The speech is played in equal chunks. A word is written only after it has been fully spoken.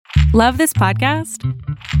Love this podcast?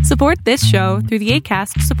 Support this show through the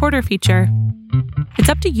Acast supporter feature. It's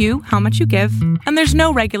up to you how much you give, and there's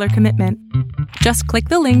no regular commitment. Just click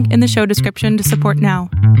the link in the show description to support now.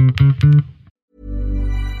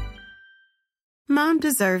 Mom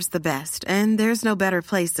deserves the best, and there's no better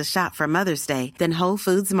place to shop for Mother's Day than Whole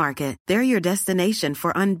Foods Market. They're your destination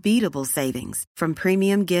for unbeatable savings, from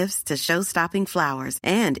premium gifts to show-stopping flowers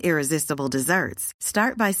and irresistible desserts.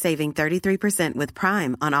 Start by saving 33% with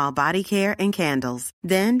Prime on all body care and candles.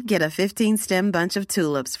 Then get a 15-stem bunch of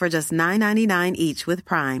tulips for just $9.99 each with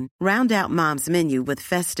Prime. Round out Mom's menu with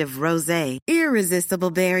festive rosé,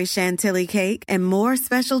 irresistible berry chantilly cake, and more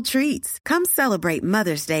special treats. Come celebrate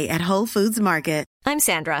Mother's Day at Whole Foods Market. I'm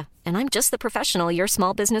Sandra, and I'm just the professional your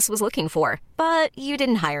small business was looking for. But you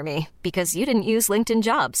didn't hire me because you didn't use LinkedIn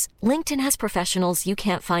Jobs. LinkedIn has professionals you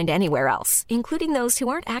can't find anywhere else, including those who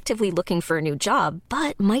aren't actively looking for a new job,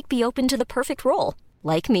 but might be open to the perfect role,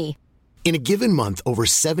 like me. In a given month, over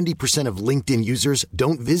 70% of LinkedIn users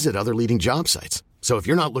don't visit other leading job sites. So if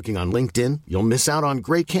you're not looking on LinkedIn, you'll miss out on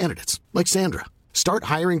great candidates, like Sandra. Start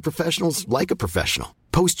hiring professionals like a professional.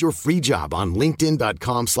 Post your free job on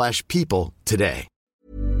linkedin.com/people today.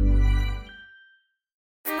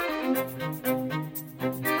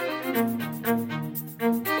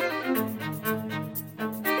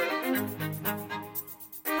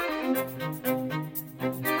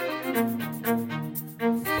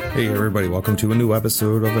 Hey everybody, welcome to a new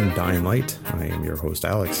episode of Undying Light. I am your host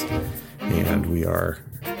Alex, and we are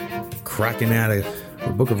cracking at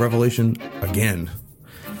the book of Revelation again,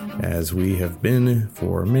 as we have been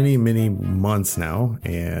for many months now,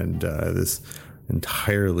 and this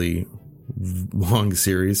entirely long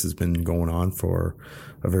series has been going on for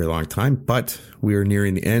a very long time, but we are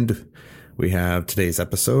nearing the end. We have today's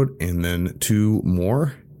episode and then two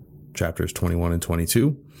more, chapters 21 and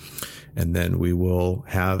 22. And then we will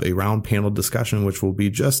have a round panel discussion, which will be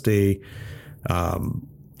just a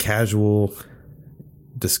casual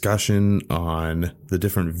discussion on the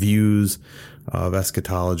different views of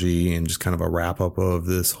eschatology and just kind of a wrap up of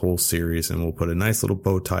this whole series. And we'll put a nice little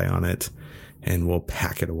bow tie on it and we'll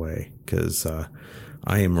pack it away, because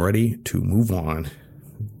I am ready to move on.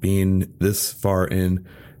 Being this far in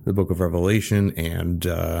the book of Revelation and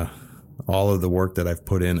all of the work that I've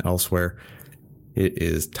put in elsewhere, it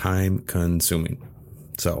is time consuming.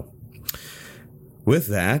 So with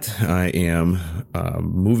that, I am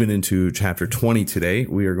moving into chapter 20 today.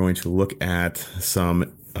 We are going to look at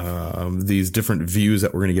some these different views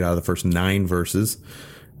that we're going to get out of the first 9 verses.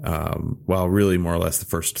 Well, really more or less the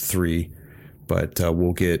first 3, but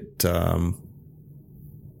we'll get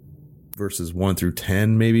verses 1 through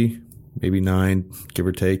 10, maybe 9, give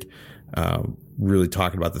or take. Really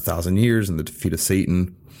talking about the 1,000 years and the defeat of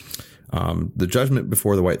Satan. The judgment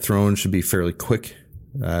before the white throne should be fairly quick.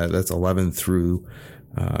 That's 11 through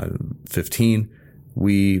 15.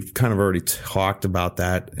 We've kind of already talked about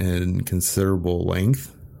that in considerable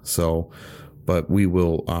length. So, but we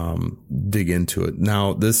will dig into it.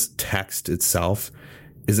 Now, this text itself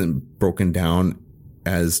isn't broken down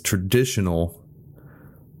as traditional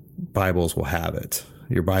Bibles will have it.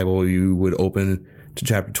 Your Bible, you would open to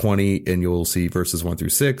chapter 20 and you'll see verses 1 through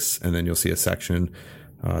 6, and then you'll see a section,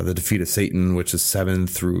 the defeat of Satan, which is 7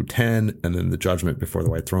 through 10, and then the judgment before the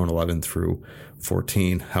white throne, 11 through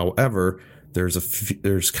 14. However,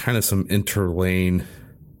 there's kind of some interlaying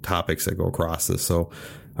topics that go across this. So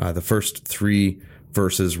the first 3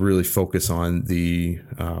 verses really focus on the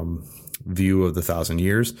view of the 1,000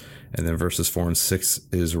 years, and then verses 4 and 6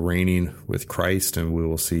 is reigning with Christ, and we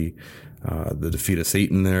will see the defeat of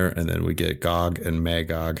Satan there, and then we get Gog and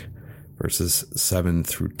Magog, verses 7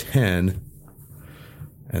 through 10.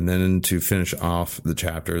 And then to finish off the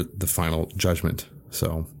chapter, the final judgment.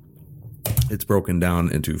 So it's broken down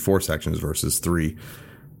into 4 sections, verses 3.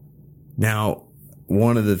 Now,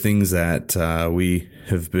 one of the things that we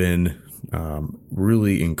have been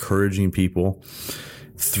really encouraging people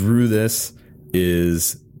through this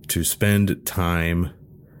is to spend time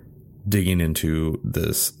digging into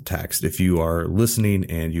this text. If you are listening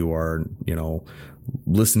and you are,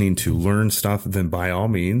 listening to learn stuff, then by all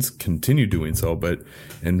means continue doing so, but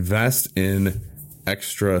invest in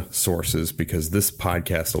extra sources, because this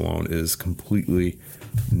podcast alone is completely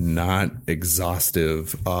not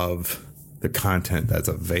exhaustive of the content that's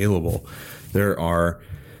available. There are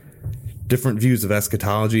different views of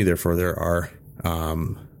eschatology. Therefore, there are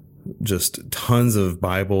just tons of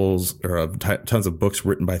Bibles or tons of books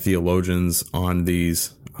written by theologians on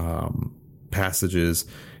these passages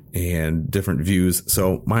and different views.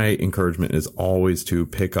 So my encouragement is always to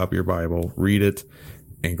pick up your Bible, read it,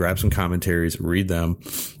 and grab some commentaries, read them,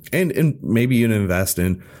 and maybe even invest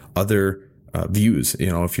in other views.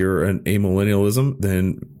 If you're an amillennialism,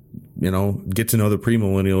 then, get to know the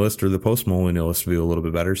premillennialist or the postmillennialist view a little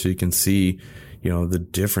bit better so you can see, the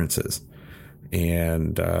differences.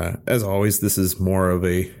 And as always, this is more of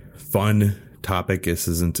a fun topic. This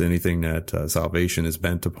isn't anything that salvation is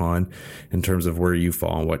bent upon in terms of where you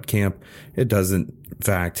fall in what camp. It doesn't, in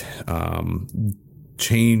fact,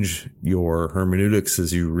 change your hermeneutics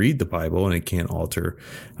as you read the Bible, and it can't alter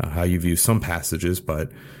how you view some passages,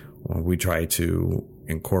 but we try to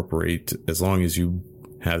incorporate, as long as you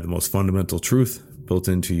have the most fundamental truth built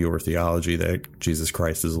into your theology that Jesus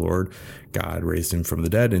Christ is Lord, God raised him from the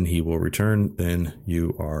dead, and he will return, then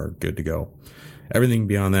you are good to go. Everything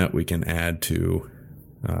beyond that we can add to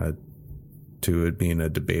it being a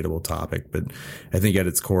debatable topic. But I think at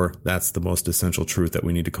its core, that's the most essential truth that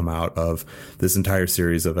we need to come out of this entire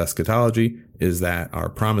series of eschatology, is that our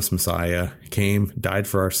promised Messiah came, died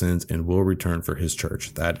for our sins, and will return for his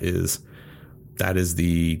church. That is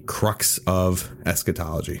the crux of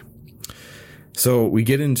eschatology. So we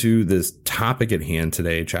get into this topic at hand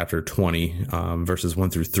today, chapter 20, verses 1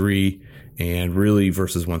 through 3, and really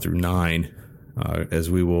verses 1 through 9, as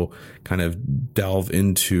we will kind of delve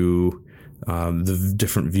into the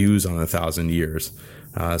different views on 1,000 years.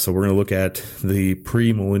 So we're going to look at the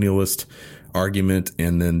premillennialist argument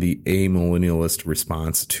and then the amillennialist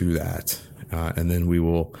response to that. And then we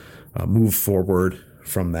will move forward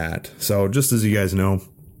from that. So just as you guys know,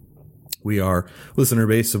 we are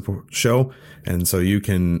listener-based show, and so you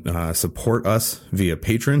can support us via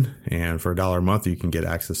Patreon, and for $1 a month, you can get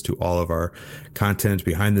access to all of our content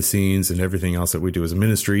behind the scenes and everything else that we do as a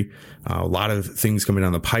ministry. A lot of things coming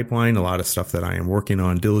down the pipeline, a lot of stuff that I am working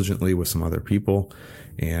on diligently with some other people,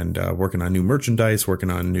 and working on new merchandise,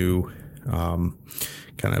 working on new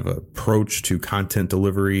kind of approach to content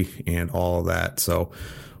delivery and all of that. So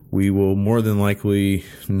we will more than likely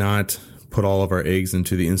not put all of our eggs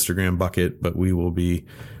into the Instagram bucket, but we will be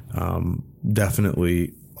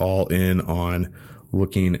definitely all in on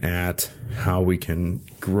looking at how we can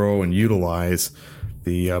grow and utilize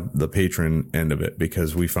the patron end of it,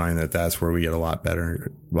 because we find that that's where we get a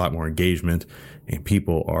lot more engagement, and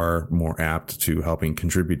people are more apt to helping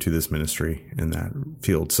contribute to this ministry in that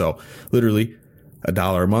field. So literally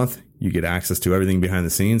 $1 a month, you get access to everything behind the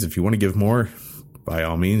scenes. If you want to give more, by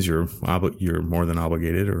all means, you're more than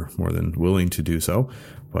obligated or more than willing to do so.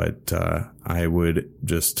 But I would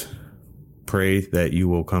just pray that you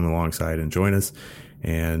will come alongside and join us.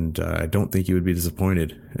 And I don't think you would be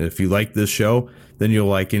disappointed. If you like this show, then you'll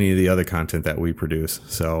like any of the other content that we produce.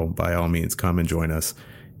 So by all means, come and join us.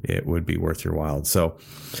 It would be worth your while. So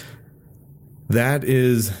that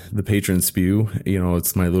is the patron spew.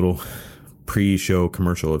 It's my little pre-show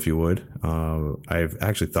commercial, if you would. I've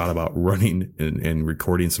actually thought about running and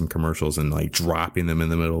recording some commercials and like dropping them in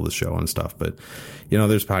the middle of the show and stuff. But,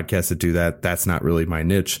 there's podcasts that do that. That's not really my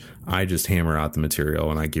niche. I just hammer out the material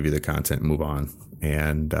and I give you the content and move on.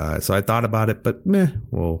 And so I thought about it, but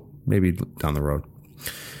well, maybe down the road.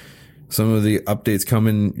 Some of the updates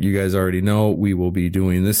coming, you guys already know. We will be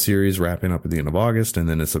doing this series wrapping up at the end of August. And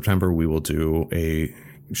then in September, we will do a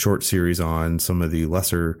short series on some of the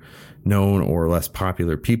lesser known or less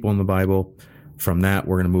popular people in the Bible. From that,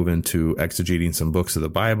 we're going to move into exegeting some books of the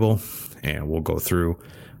Bible, and we'll go through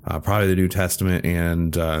probably the New Testament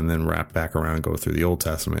and then wrap back around and go through the Old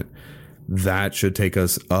Testament. That should take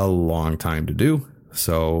us a long time to do.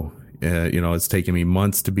 So, it's taken me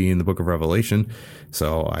months to be in the book of Revelation.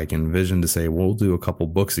 So I can envision to say we'll do a couple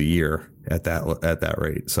books a year at that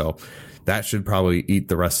rate. So that should probably eat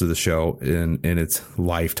the rest of the show in its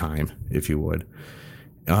lifetime, if you would.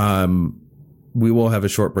 We will have a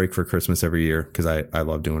short break for Christmas every year because I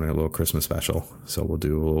love doing a little Christmas special. So we'll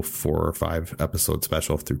do a little 4 or 5 episode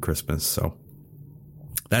special through Christmas. So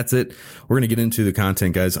that's it. We're going to get into the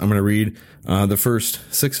content, guys. I'm going to read the first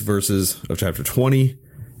 6 verses of chapter 20,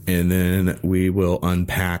 and then we will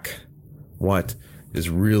unpack what is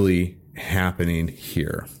really happening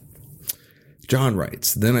here. John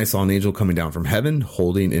writes, "Then I saw an angel coming down from heaven,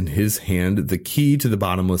 holding in his hand the key to the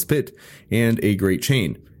bottomless pit and a great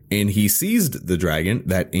chain. And he seized the dragon,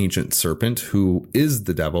 that ancient serpent, who is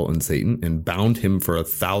the devil and Satan, and bound him for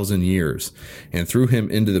 1,000 years, and threw him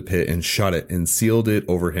into the pit and shut it and sealed it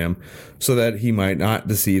over him, so that he might not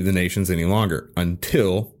deceive the nations any longer,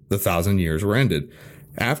 until the 1,000 years were ended.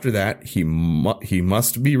 After that, he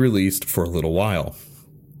must be released for a little while.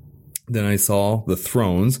 Then I saw the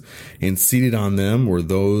thrones, and seated on them were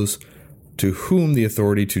those to whom the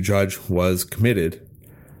authority to judge was committed.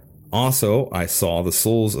 Also, I saw the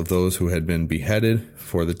souls of those who had been beheaded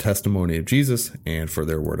for the testimony of Jesus and for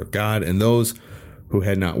their word of God, and those who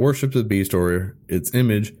had not worshipped the beast or its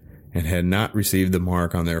image and had not received the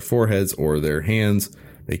mark on their foreheads or their hands.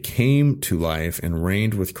 They came to life and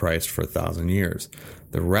reigned with Christ for 1,000 years.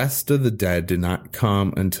 The rest of the dead did not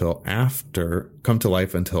come to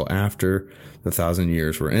life until after the 1,000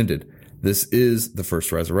 years were ended. This is the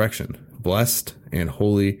first resurrection. Blessed and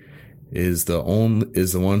holy is the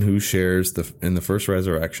one who shares in the first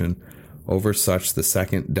resurrection. Over such the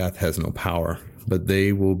second death has no power, but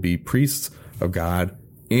they will be priests of God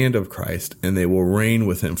and of Christ, and they will reign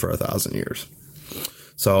with him for 1,000 years.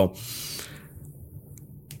 So,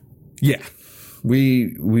 yeah,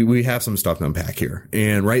 we have some stuff to unpack here,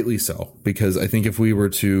 and rightly so, because I think if we were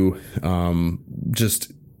to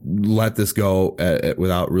just let this go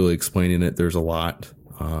without really explaining it, there's a lot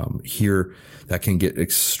here that can get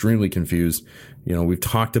extremely confused. You know, we've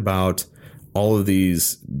talked about all of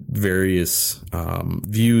these various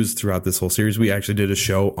views throughout this whole series. We actually did a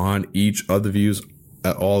show on each of the views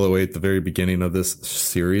all the way at the very beginning of this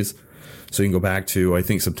series. So you can go back to, I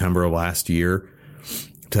think, September of last year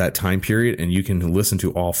to that time period, and you can listen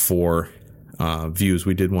to all four views.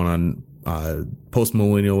 We did one on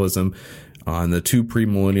post-millennialism, on the two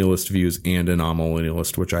premillennialist views, and an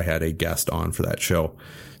amillennialist, which I had a guest on for that show.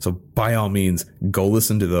 So by all means, go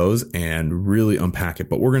listen to those and really unpack it.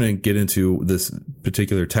 But we're going to get into this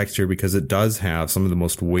particular text here because it does have some of the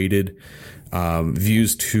most weighted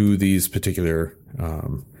views to these particular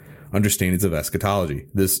understandings of eschatology.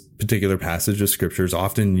 This particular passage of scripture is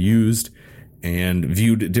often used and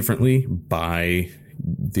viewed differently by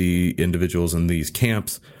the individuals in these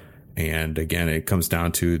camps. And again, it comes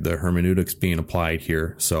down to the hermeneutics being applied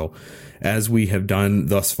here. So as we have done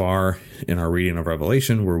thus far in our reading of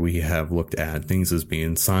Revelation, where we have looked at things as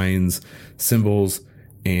being signs, symbols,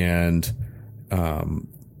 and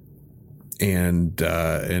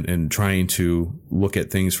trying to look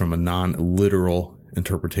at things from a non-literal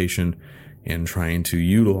interpretation and trying to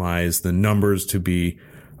utilize the numbers to be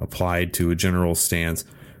applied to a general stance,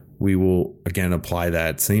 we will again apply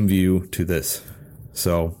that same view to this.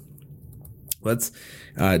 So let's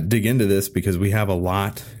dig into this because we have a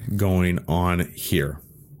lot going on here.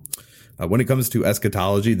 When it comes to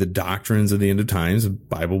eschatology, the doctrines of the end of times,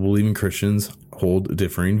 Bible-believing Christians hold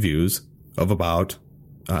differing views about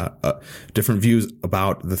the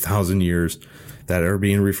 1,000 years that are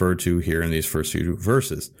being referred to here in these first few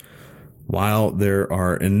verses. While there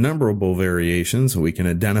are innumerable variations, we can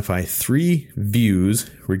identify three views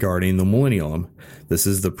regarding the millennium. This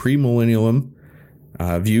is the premillennialism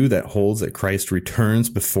view that holds that Christ returns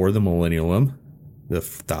before the millennium, the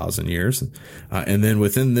 1,000 years. And then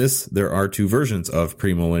within this, there are two versions of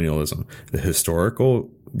premillennialism. The historical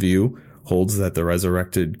view holds that the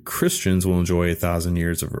resurrected Christians will enjoy 1,000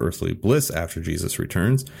 years of earthly bliss after Jesus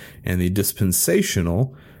returns. And the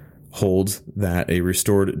dispensational holds that a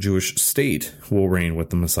restored Jewish state will reign with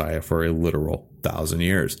the Messiah for a literal 1,000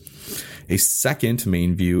 years. A second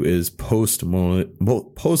main view is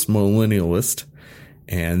post-millennialist,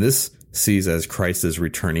 and this sees as Christ is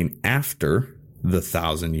returning after the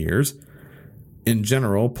 1,000 years. In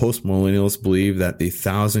general, postmillennialists believe that the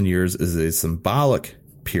 1,000 years is a symbolic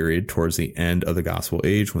period towards the end of the gospel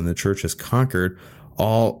age when the church has conquered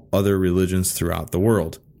all other religions throughout the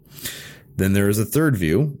world. Then there is a third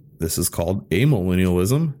view. This is called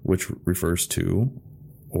amillennialism, which refers to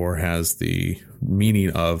or has the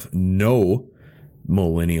meaning of no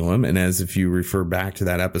millennium. And as if you refer back to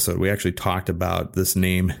that episode, we actually talked about this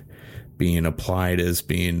name being applied as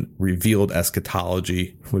being revealed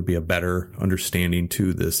eschatology would be a better understanding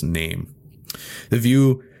to this name. The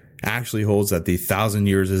view actually holds that the 1,000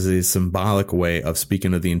 years is a symbolic way of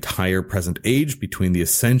speaking of the entire present age between the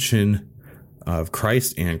ascension of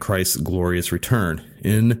Christ and Christ's glorious return.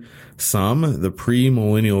 In sum, the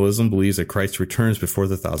premillennialism believes that Christ returns before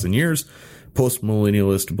the 1,000 years.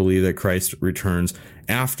 Postmillennialists believe that Christ returns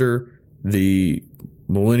after the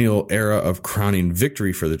millennial era of crowning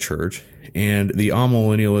victory for the church. And the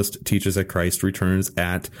amillennialist teaches that Christ returns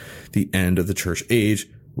at the end of the church age,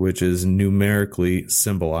 which is numerically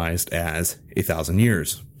symbolized as 1,000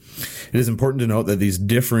 years. It is important to note that these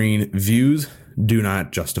differing views do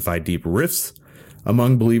not justify deep rifts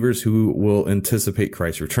among believers who will anticipate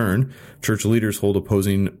Christ's return. Church leaders hold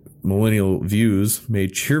opposing millennial views may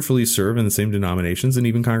cheerfully serve in the same denominations and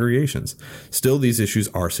even congregations. Still, these issues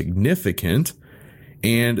are significant,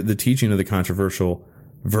 and the teaching of the controversial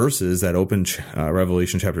verses that open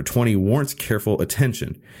Revelation chapter 20 warrants careful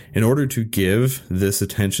attention. In order to give this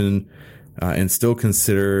attention, and still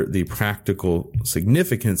consider the practical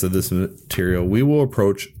significance of this material, we will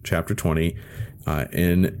approach chapter 20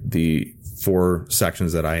 in the 4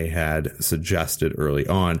 sections that I had suggested early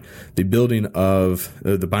on. The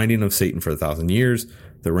binding of Satan for 1,000 years,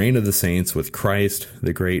 the reign of the saints with Christ,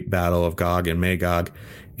 the great battle of Gog and Magog,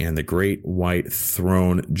 and the great white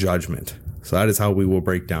throne judgment. So that is how we will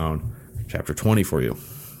break down chapter 20 for you.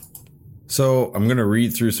 So I'm going to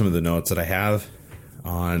read through some of the notes that I have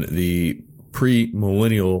on the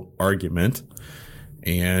premillennial argument,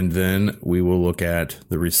 and then we will look at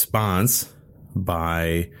the response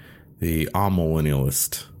by the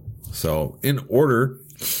amillennialist. So in order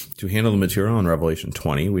to handle the material in Revelation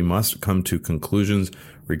 20, we must come to conclusions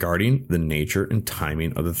regarding the nature and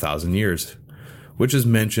timing of the 1,000 years, which is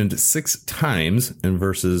mentioned 6 times in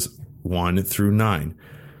verses 1 through 9.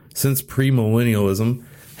 Since premillennialism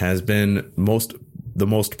has been the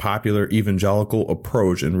most popular evangelical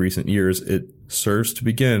approach in recent years, it serves to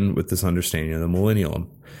begin with this understanding of the millennium.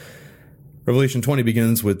 Revelation 20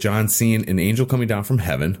 begins with John seeing an angel coming down from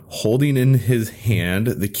heaven, holding in his hand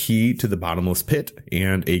the key to the bottomless pit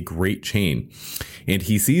and a great chain. And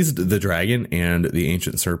he seized the dragon and the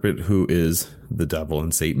ancient serpent, who is the devil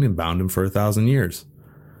and Satan, and bound him for 1,000 years.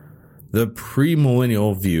 The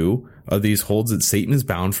premillennial view of these holds that Satan is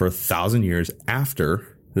bound for 1,000 years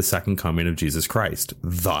after the second coming of Jesus Christ.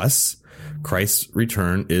 Thus, Christ's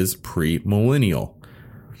return is premillennial.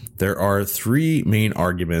 There are 3 main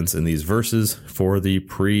arguments in these verses for the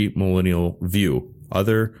premillennial view.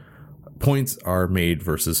 Other points are made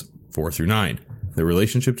verses 4 through 9. The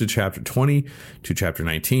relationship to chapter 20 to chapter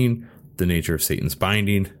 19, the nature of Satan's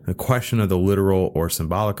binding, the question of the literal or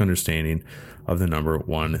symbolic understanding of the number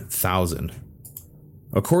 1,000.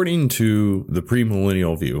 According to the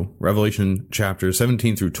premillennial view, Revelation chapters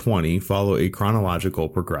 17 through 20 follow a chronological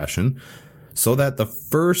progression, so that the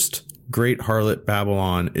first great harlot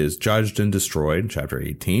Babylon is judged and destroyed, chapter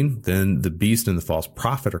 18. Then the beast and the false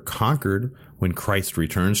prophet are conquered when Christ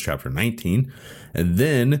returns, chapter 19. And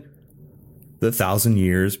then the 1,000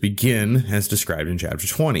 years begin as described in chapter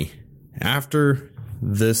 20. After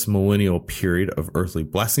this millennial period of earthly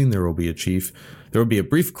blessing, there will be a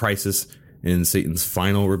brief crisis in Satan's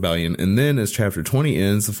final rebellion. And then as chapter 20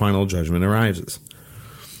 ends, the final judgment arises.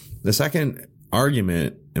 The second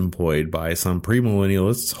argument employed by some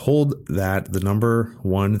premillennialists hold that the number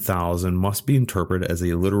 1,000 must be interpreted as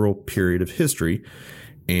a literal period of history,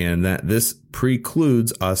 and that this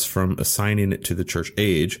precludes us from assigning it to the church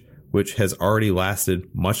age, which has already lasted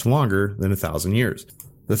much longer than 1,000 years.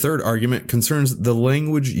 The third argument concerns the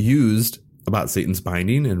language used about Satan's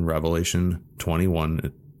binding in Revelation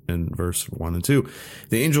 21 in verse 1 and 2.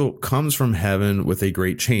 The angel comes from heaven with a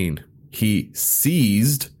great chain. He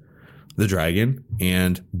seized the dragon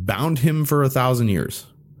and bound him for 1,000 years.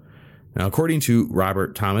 Now, according to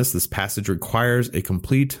Robert Thomas, this passage requires a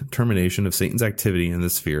complete termination of Satan's activity in the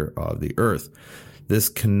sphere of the earth. This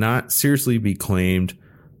cannot seriously be claimed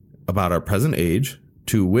about our present age,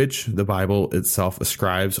 to which the Bible itself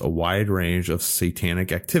ascribes a wide range of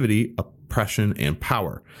satanic activity, oppression, and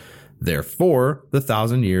power. Therefore, the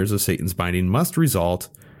 1,000 years of Satan's binding must result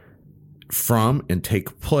from and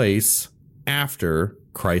take place after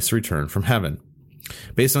Christ's return from heaven.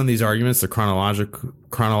 Based on these arguments, the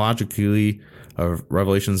chronologically of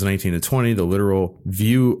Revelations 19 to 20, the literal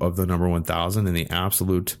view of the number 1,000, and the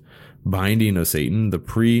absolute binding of Satan, the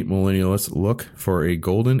premillennialists look for a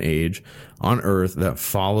golden age on earth that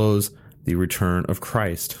follows the return of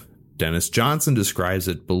Christ. Dennis Johnson describes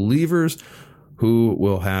it: believers who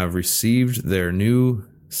will have received their new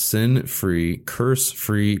sin-free,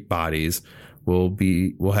 curse-free bodies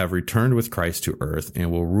will have returned with Christ to earth and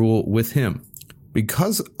will rule with him.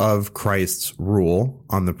 Because of Christ's rule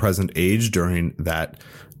on the present age during that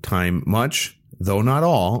time, much, though not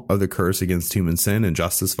all, of the curse against human sin,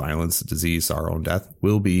 injustice, violence, disease, sorrow, and death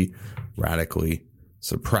will be radically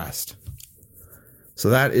suppressed. So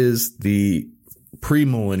that is the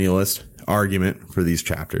premillennialist argument for these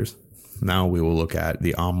chapters. Now we will look at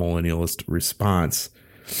the amillennialist response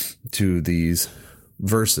to these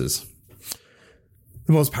verses.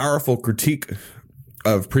 The most powerful critique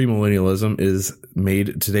of premillennialism is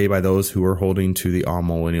made today by those who are holding to the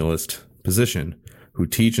amillennialist position, who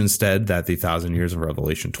teach instead that the 1,000 years of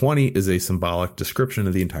Revelation 20 is a symbolic description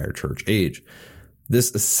of the entire church age.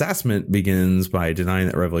 This assessment begins by denying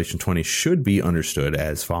that Revelation 20 should be understood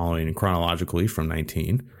as following chronologically from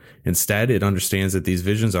 19. Instead, it understands that these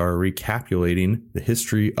visions are recapitulating the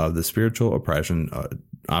history of the spiritual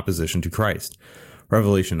opposition to Christ.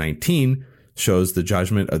 Revelation 19 shows the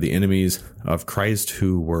judgment of the enemies of Christ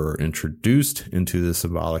who were introduced into the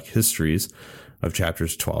symbolic histories of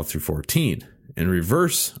chapters 12 through 14. In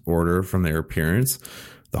reverse order from their appearance,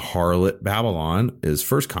 the harlot Babylon is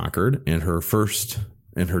first conquered, and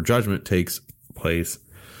her judgment takes place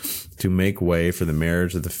to make way for the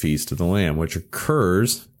marriage of the feast of the Lamb, which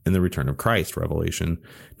occurs in the return of Christ, Revelation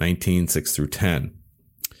 19, 6 through 10.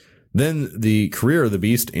 Then the career of the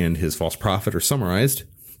beast and his false prophet are summarized,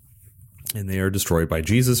 and they are destroyed by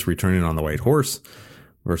Jesus returning on the white horse,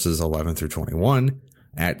 verses 11 through 21.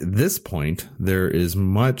 At this point, there is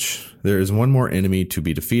one more enemy to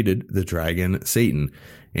be defeated, the dragon, Satan,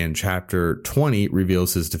 and chapter 20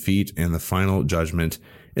 reveals his defeat and the final judgment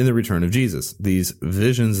in the return of Jesus. These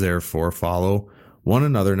visions, therefore, follow one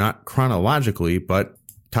another, not chronologically, but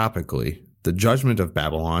topically. The judgment of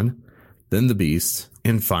Babylon, then the beast,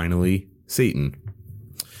 and finally Satan.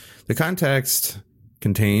 The context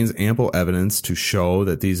contains ample evidence to show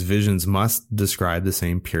that these visions must describe the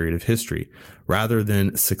same period of history rather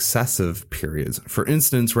than successive periods. For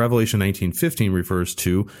instance, Revelation 19:15 refers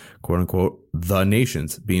to, quote unquote, the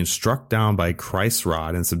nations being struck down by Christ's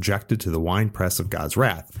rod and subjected to the winepress of God's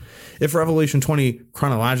wrath. If Revelation 20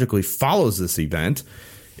 chronologically follows this event,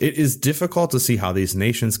 it is difficult to see how these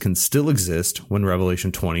nations can still exist when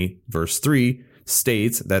Revelation 20 verse 3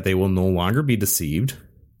 states that they will no longer be deceived,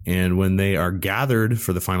 and when they are gathered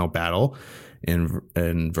for the final battle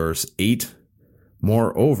in verse 8.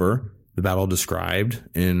 Moreover, the battle described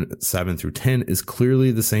in 7 through 10 is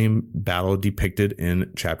clearly the same battle depicted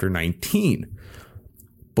in chapter 19.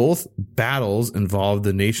 Both battles involve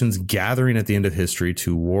the nations gathering at the end of history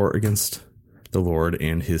to war against the Lord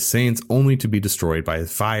and his saints, only to be destroyed by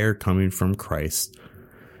fire coming from Christ.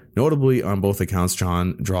 Notably, on both accounts,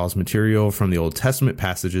 John draws material from the Old Testament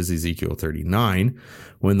passages, Ezekiel 39,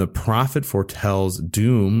 when the prophet foretells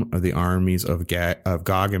doom of the armies of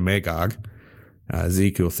Gog and Magog,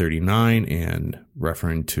 Ezekiel 39, and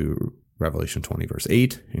referring to Revelation 20, verse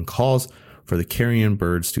 8, and calls for the carrion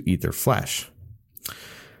birds to eat their flesh.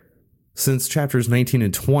 Since chapters 19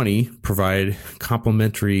 and 20 provide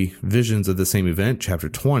complementary visions of the same event, chapter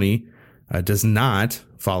 20 does not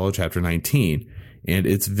follow chapter 19. And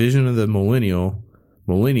its vision of the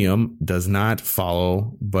millennium does not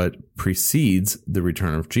follow but precedes the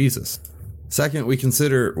return of Jesus. Second, we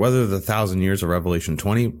consider whether the 1,000 years of Revelation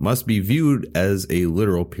 20 must be viewed as a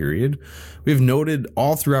literal period. We have noted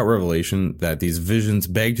all throughout Revelation that these visions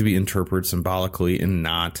beg to be interpreted symbolically and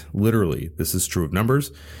not literally. This is true of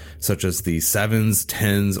numbers such as the 7s,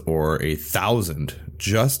 10s, or 1,000,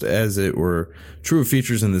 just as it were true of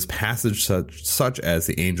features in this passage such as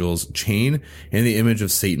the angel's chain and the image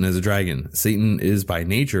of Satan as a dragon. Satan is by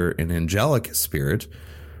nature an angelic spirit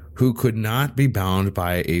who could not be bound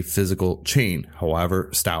by a physical chain, however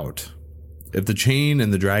stout. If the chain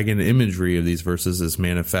and the dragon imagery of these verses is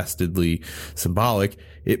manifestedly symbolic,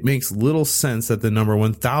 it makes little sense that the number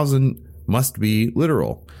 1,000 must be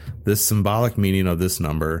literal. This symbolic meaning of this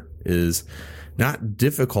number is not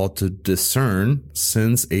difficult to discern,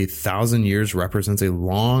 since 1,000 years represents a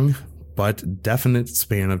long but definite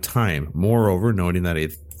span of time. Moreover, noting that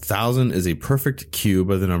 1,000 is a perfect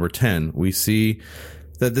cube of the number 10, we see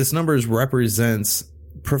that this number represents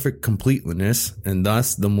perfect completeness, and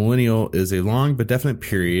thus the millennial is a long but definite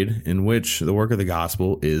period in which the work of the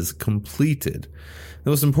gospel is completed. The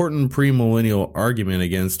most important premillennial argument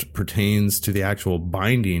against pertains to the actual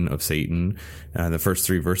binding of Satan, the first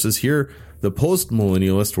 3 verses. Here, the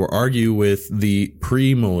postmillennialist will argue with the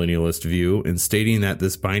premillennialist view in stating that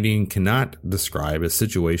this binding cannot describe a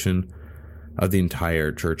situation of the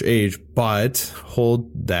entire church age, but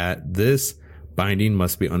hold that this binding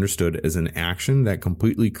must be understood as an action that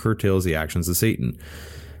completely curtails the actions of Satan,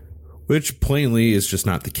 which plainly is just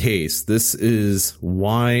not the case. This is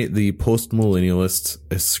why the postmillennialists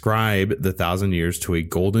ascribe the 1,000 years to a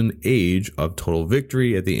golden age of total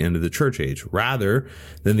victory at the end of the church age, rather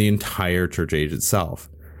than the entire church age itself.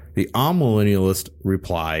 The amillennialist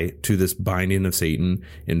reply to this binding of Satan,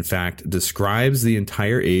 in fact, describes the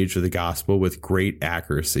entire age of the gospel with great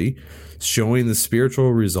accuracy, showing the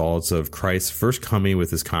spiritual results of Christ's first coming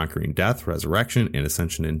with his conquering death, resurrection, and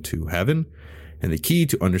ascension into heaven. And the key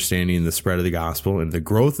to understanding the spread of the gospel and the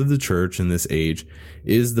growth of the church in this age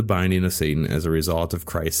is the binding of Satan as a result of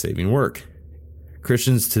Christ's saving work.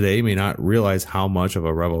 Christians today may not realize how much of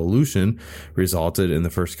a revolution resulted in the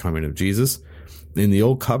first coming of Jesus. In the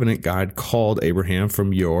Old Covenant, God called Abraham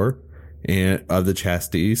from Ur and of the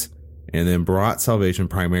Chaldees, and then brought salvation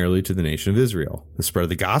primarily to the nation of Israel. The spread of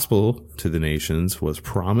the gospel to the nations was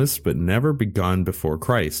promised but never begun before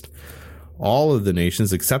Christ. All of the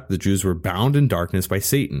nations except the Jews were bound in darkness by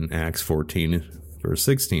Satan, Acts 14, verse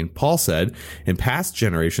 16. Paul said, in past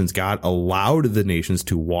generations, God allowed the nations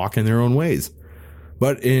to walk in their own ways.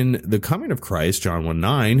 But in the coming of Christ, John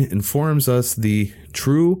 1:9 informs us the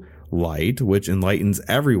true light, which enlightens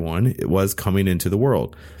everyone, it was coming into the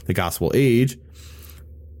world. The gospel age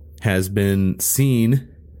has been seen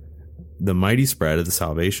the mighty spread of the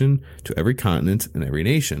salvation to every continent and every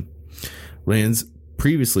nation. Lands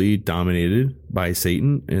previously dominated by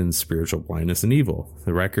Satan in spiritual blindness and evil.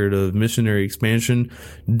 The record of missionary expansion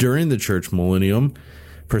during the church millennium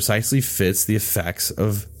precisely fits the effects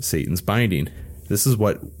of Satan's binding. This is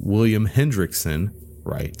what William Hendrickson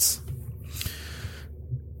writes.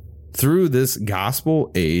 Through this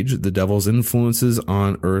gospel age, the devil's influences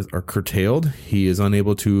on earth are curtailed. He is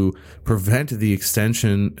unable to prevent the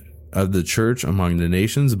extension of the church among the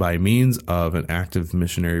nations by means of an active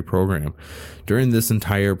missionary program. During this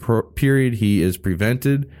entire period, he is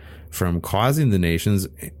prevented from causing the nations,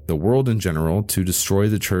 the world in general, to destroy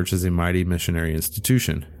the church as a mighty missionary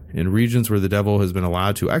institution. In regions where the devil has been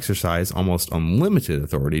allowed to exercise almost unlimited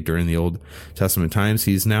authority during the Old Testament times,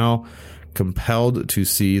 he's now compelled to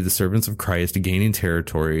see the servants of Christ gaining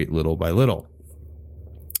territory little by little.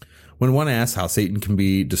 When one asks how Satan can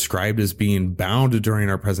be described as being bound during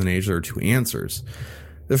our present age, there are two answers.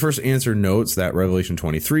 The first answer notes that Revelation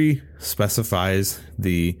 23 specifies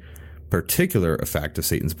the particular effect of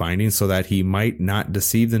Satan's binding so that he might not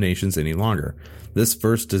deceive the nations any longer. This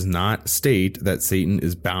verse does not state that Satan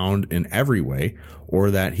is bound in every way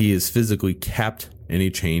or that he is physically kept in a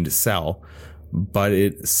chained cell, but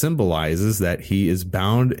it symbolizes that he is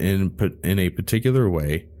bound in a particular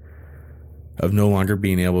way of no longer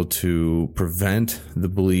being able to prevent the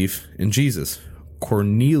belief in Jesus.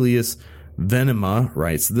 Cornelius Venema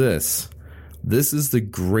writes this: "This is the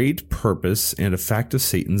great purpose and effect of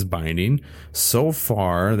Satan's binding, so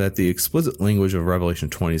far that the explicit language of Revelation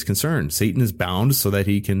 20 is concerned. Satan is bound so that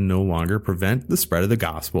he can no longer prevent the spread of the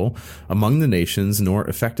gospel among the nations nor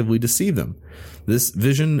effectively deceive them. This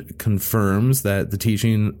vision confirms that the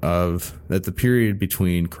teaching of that the period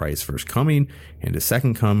between Christ's first coming and his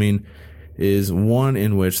second coming is one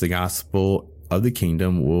in which the gospel of the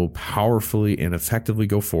kingdom will powerfully and effectively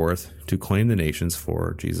go forth to claim the nations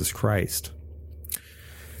for Jesus Christ."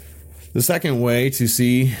 The second way to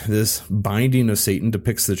see this binding of Satan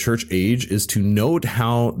depicts the church age is to note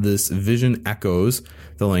how this vision echoes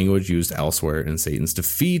the language used elsewhere in Satan's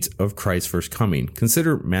defeat of Christ's first coming.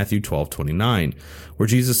 Consider Matthew 12:29, where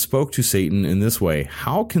Jesus spoke to Satan in this way: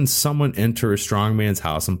 "How can someone enter a strong man's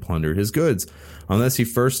house and plunder his goods, unless he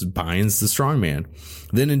first binds the strong man?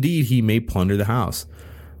 Then indeed he may plunder the house."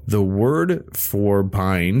 The word for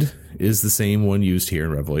bind is the same one used here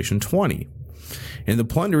in Revelation 20. And the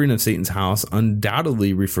plundering of Satan's house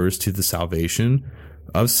undoubtedly refers to the salvation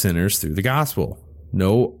of sinners through the gospel.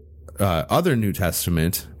 No other New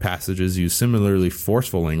Testament passages use similarly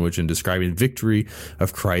forceful language in describing victory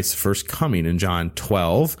of Christ's first coming. In John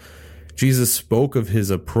 12, Jesus spoke of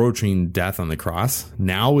his approaching death on the cross.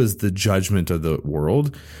 "Now is the judgment of the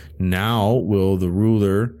world. Now will the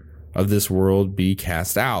ruler of this world be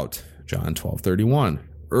cast out." John 12:31.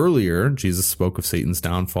 Earlier, Jesus spoke of Satan's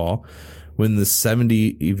downfall when the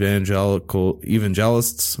 70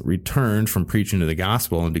 evangelists returned from preaching to the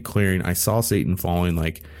gospel and declaring, "I saw Satan falling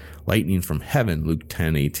like lightning from heaven," Luke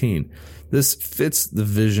 10:18. This fits the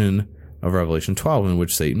vision of Revelation 12, in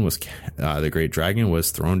which Satan was, the great dragon,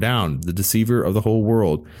 was thrown down, the deceiver of the whole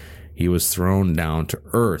world. He was thrown down to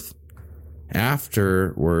earth.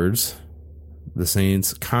 Afterwards, the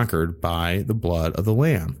saints conquered by the blood of the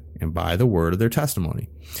Lamb and by the word of their testimony.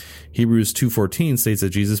 Hebrews 2:14 states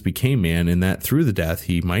that Jesus became man and that through the death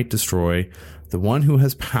he might destroy the one who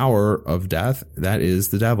has power of death, that is,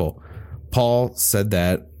 the devil. Paul said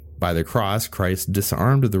that by the cross, Christ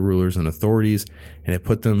disarmed the rulers and authorities and had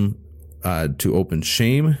put them to open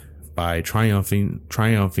shame by triumphing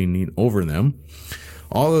over them.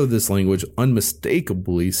 Although this language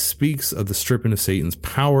unmistakably speaks of the stripping of Satan's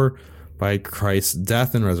power by Christ's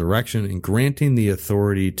death and resurrection and granting the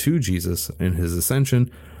authority to Jesus in his ascension,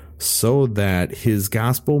 so that his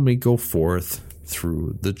gospel may go forth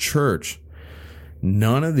through the church.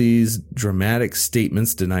 None of these dramatic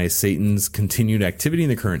statements deny Satan's continued activity in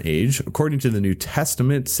the current age. According to the New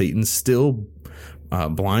Testament, Satan still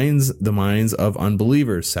blinds the minds of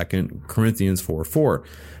unbelievers, 2 Corinthians 4:4,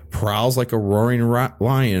 prowls like a roaring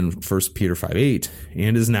lion, 1 Peter 5:8,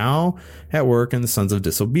 and is now at work in the sons of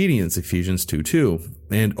disobedience, Ephesians 2:2,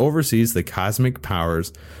 and oversees the cosmic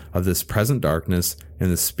powers of this present darkness and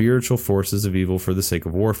the spiritual forces of evil for the sake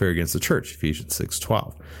of warfare against the church, Ephesians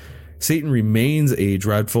 6:12. Satan remains a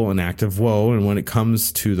dreadful and active woe, and when it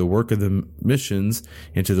comes to the work of the missions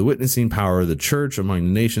and to the witnessing power of the church among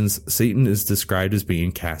the nations, Satan is described as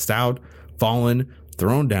being cast out, fallen,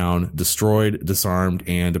 thrown down, destroyed, disarmed,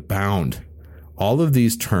 and bound. All of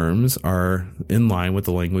these terms are in line with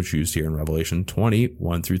the language used here in Revelation 20,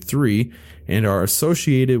 1 through 3, and are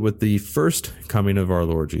associated with the first coming of our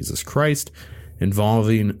Lord Jesus Christ,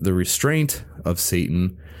 involving the restraint of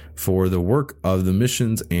Satan for the work of the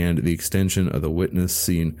missions and the extension of the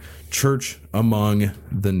witnessing church among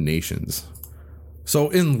the nations. So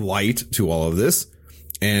in light to all of this,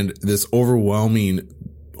 and this overwhelmingly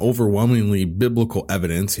biblical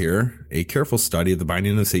evidence here, a careful study of the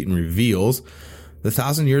binding of Satan reveals the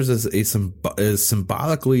 1,000 years is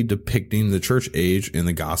symbolically depicting the church age and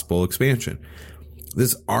the gospel expansion.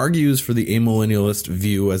 This argues for the amillennialist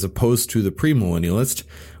view as opposed to the premillennialist,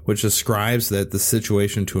 which ascribes that the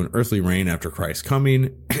situation to an earthly reign after Christ's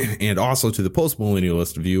coming, and also to the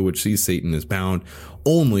postmillennialist view, which sees Satan as bound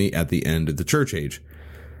only at the end of the church age.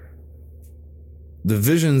 The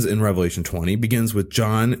visions in Revelation 20 begins with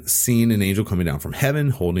John seeing an angel coming down from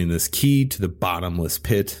heaven, holding this key to the bottomless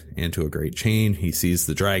pit and to a great chain. He sees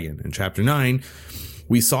the dragon. In chapter 9,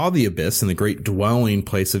 we saw the abyss and the great dwelling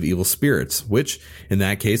place of evil spirits, which in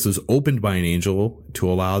that case was opened by an angel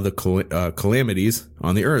to allow the calamities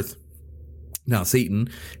on the earth. Now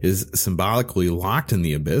Satan is symbolically locked in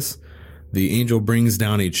the abyss. The angel brings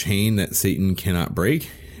down a chain that Satan cannot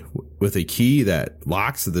break with a key that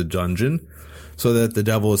locks the dungeon, so that the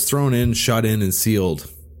devil is thrown in, shut in, and sealed.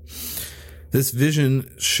 This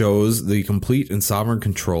vision shows the complete and sovereign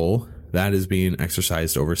control that is being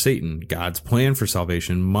exercised over Satan. God's plan for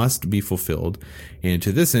salvation must be fulfilled, and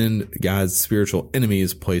to this end, God's spiritual enemy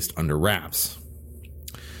is placed under wraps.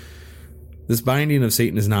 This binding of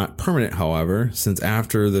Satan is not permanent, however, since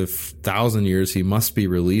after the 1,000 years he must be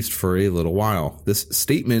released for a little while. This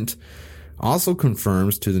statement also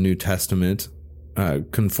conforms to the New Testament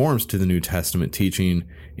teaching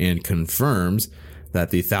and confirms that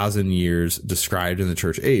the 1,000 years described in the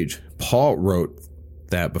church age. Paul wrote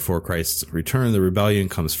that before Christ's return, the rebellion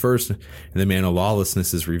comes first and the man of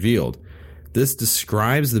lawlessness is revealed. This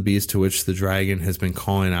describes the beast to which the dragon has been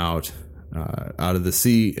calling out of the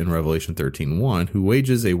sea in Revelation 13:1, who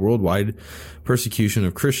wages a worldwide persecution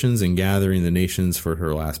of Christians and gathering the nations for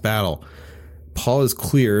her last battle. Paul is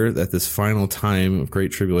clear that this final time of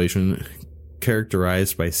great tribulation,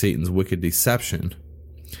 characterized by Satan's wicked deception,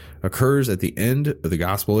 occurs at the end of the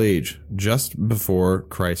gospel age, just before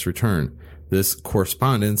Christ's return. This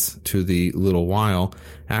corresponds to the little while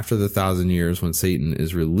after the 1,000 years when Satan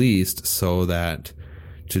is released so that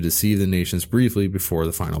to deceive the nations briefly before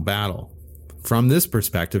the final battle. From this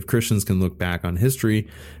perspective, Christians can look back on history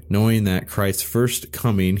knowing that Christ's first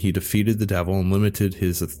coming, he defeated the devil and limited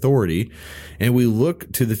his authority. And we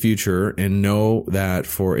look to the future and know that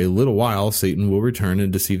for a little while, Satan will return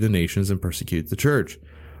and deceive the nations and persecute the church.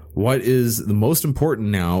 What is the most important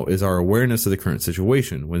now is our awareness of the current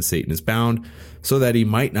situation when Satan is bound so that he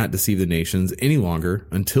might not deceive the nations any longer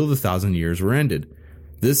until the 1,000 years were ended.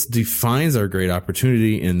 This defines our great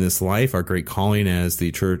opportunity in this life, our great calling as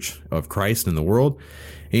the Church of Christ in the world,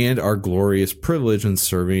 and our glorious privilege in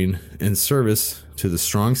serving in service to the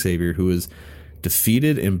strong Savior who has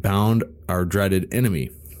defeated and bound our dreaded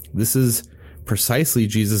enemy. This is precisely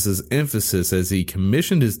Jesus' emphasis as he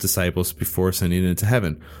commissioned his disciples before ascending into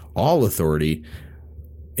heaven. All authority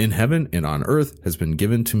in heaven and on earth has been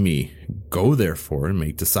given to me. Go therefore and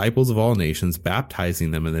make disciples of all nations,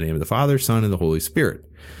 baptizing them in the name of the Father, Son, and the Holy Spirit,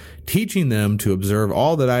 teaching them to observe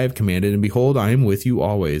all that I have commanded, and behold, I am with you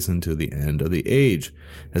always until the end of the age.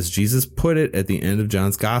 As Jesus put it at the end of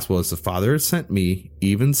John's Gospel, as the Father has sent me,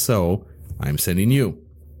 even so I am sending you.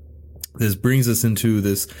 This brings us into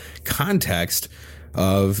this context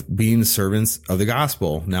of being servants of the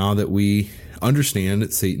gospel. Now that we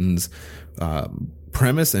understand Satan's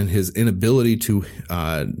premise and his inability to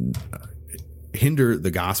hinder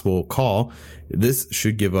the gospel call, this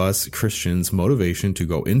should give us Christians motivation to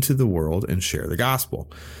go into the world and share the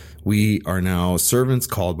gospel. We are now servants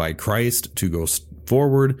called by Christ to go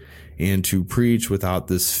forward and to preach without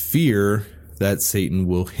this fear that Satan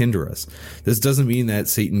will hinder us. This doesn't mean that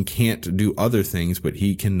Satan can't do other things, but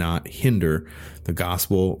he cannot hinder the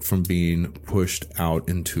gospel from being pushed out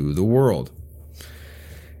into the world.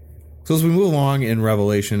 So as we move along in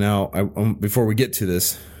Revelation now, before we get to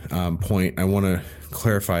this point, I want to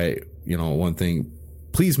clarify, one thing.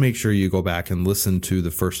 Please make sure you go back and listen to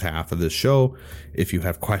the first half of this show if you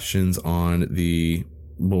have questions on the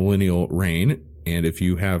millennial reign. And if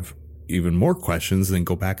you have even more questions, then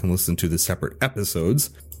go back and listen to the separate episodes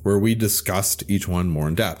where we discussed each one more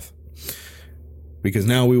in depth. Because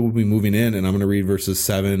now we will be moving in, and I'm going to read verses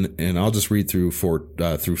 7, and I'll just read through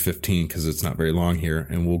 15 because it's not very long here,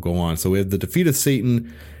 and we'll go on. So we have the defeat of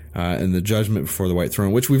Satan and the judgment before the white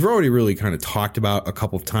throne, which we've already really kind of talked about a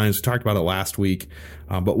couple of times. We talked about it last week,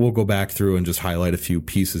 but we'll go back through and just highlight a few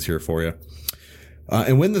pieces here for you.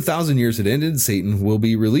 And when the 1,000 years had ended, Satan will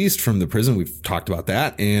be released from the prison. We've talked about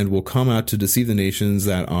that, and will come out to deceive the nations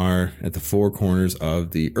that are at the four corners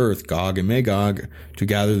of the earth, Gog and Magog, to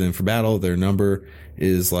gather them for battle. Their number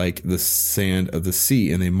is like the sand of the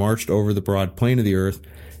sea. And they marched over the broad plain of the earth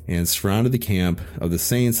and surrounded the camp of the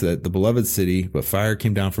saints, that the beloved city, but fire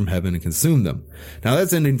came down from heaven and consumed them. Now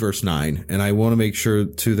that's ending verse 9. And I want to make sure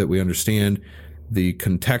too that we understand the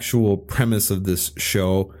contextual premise of this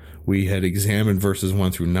show. We had examined verses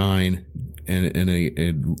 1 through 9 in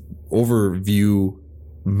an overview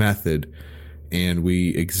method, and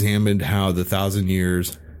we examined how the 1,000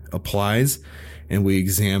 years applies, and we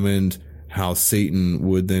examined how Satan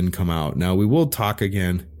would then come out. Now we will talk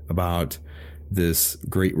again about this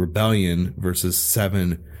great rebellion, verses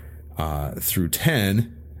 7 through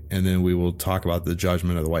 10, and then we will talk about the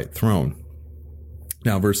judgment of the white throne.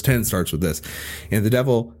 Now verse 10 starts with this: and the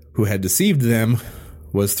devil who had deceived them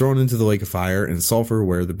was thrown into the lake of fire and sulfur,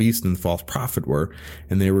 where the beast and the false prophet were,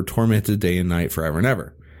 and they were tormented day and night forever and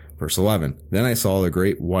ever. Verse 11, then I saw the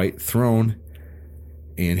great white throne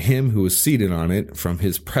and him who was seated on it. From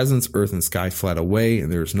his presence earth and sky fled away,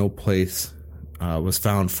 and there was no place was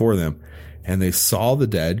found for them. And they saw the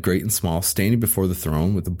dead, great and small, standing before the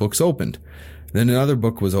throne with the books opened. Then another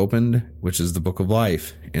book was opened, which is the book of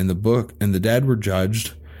life. And the dead were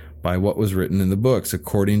judged by what was written in the books,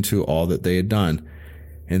 according to all that they had done.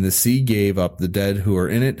 And the sea gave up the dead who were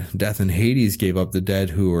in it. Death and Hades gave up the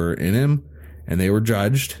dead who were in him. And they were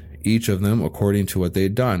judged, each of them according to what they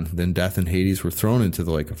had done. Then death and Hades were thrown into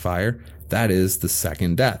the lake of fire. That is the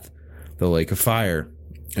second death, the lake of fire.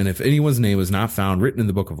 And if anyone's name was not found written in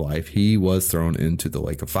the book of life, he was thrown into the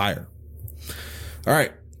lake of fire. All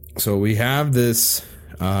right. So we have this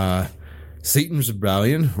Satan's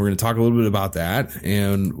rebellion. We're going to talk a little bit about that.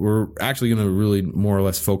 And we're actually going to really more or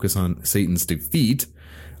less focus on Satan's defeat.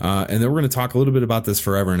 And then we're going to talk a little bit about this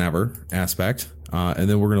forever and ever aspect. And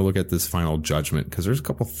then we're going to look at this final judgment, because there's a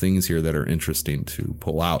couple things here that are interesting to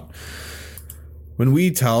pull out. When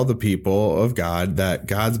we tell the people of God that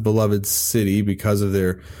God's beloved city, because of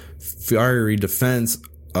their fiery defense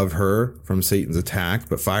of her from Satan's attack,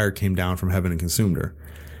 but fire came down from heaven and consumed her.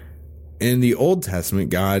 In the Old Testament,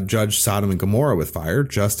 God judged Sodom and Gomorrah with fire,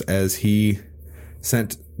 just as he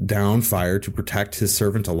sent down fire to protect his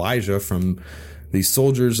servant Elijah from the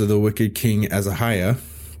soldiers of the wicked king Ahaziah.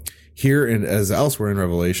 Here and as elsewhere in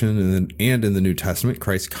Revelation and in the New Testament,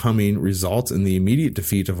 Christ's coming results in the immediate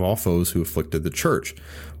defeat of all foes who afflicted the church.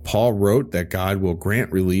 Paul wrote that God will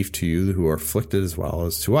grant relief to you who are afflicted as well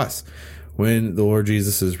as to us, when the Lord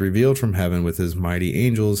Jesus is revealed from heaven with his mighty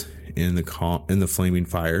angels in the flaming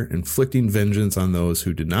fire, inflicting vengeance on those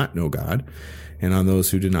who did not know God and on those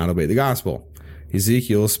who did not obey the gospel.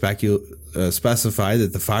 Ezekiel specified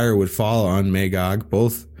that the fire would fall on Magog,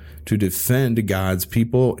 both to defend God's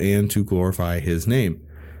people and to glorify his name.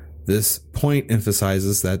 This point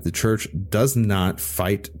emphasizes that the church does not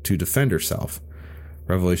fight to defend herself.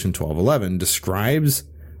 Revelation 12:11 describes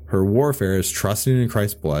her warfare as trusting in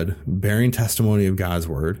Christ's blood, bearing testimony of God's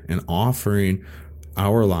word, and offering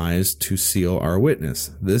our lives to seal our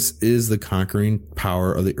witness. This is the conquering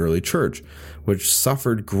power of the early church, which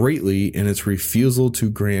suffered greatly in its refusal to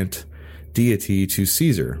grant deity to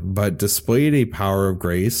Caesar, but displayed a power of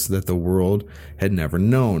grace that the world had never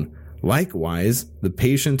known. Likewise, the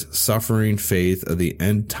patient, suffering faith of the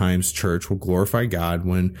end times church will glorify God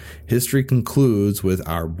when history concludes with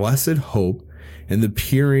our blessed hope and the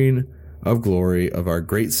appearing of glory of our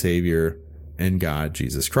great Savior and God,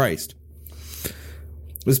 Jesus Christ.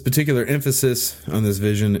 This particular emphasis on this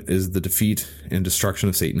vision is the defeat and destruction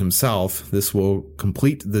of Satan himself. This will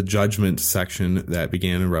complete the judgment section that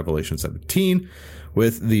began in Revelation 17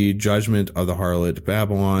 with the judgment of the harlot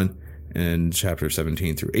Babylon in chapters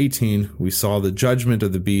 17 through 18. We saw the judgment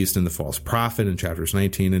of the beast and the false prophet in chapters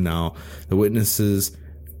 19, and now witnesses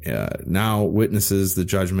the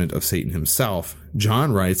judgment of Satan himself.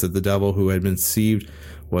 John writes that the devil who had been deceived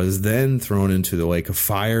was then thrown into the lake of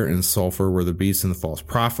fire and sulfur, where the beast and the false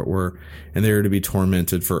prophet were, and they are to be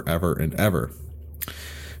tormented forever and ever.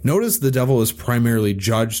 Notice the devil is primarily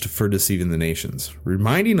judged for deceiving the nations,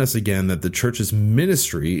 reminding us again that the church's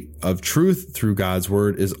ministry of truth through God's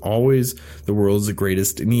word is always the world's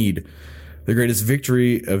greatest need. The greatest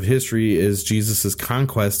victory of history is Jesus'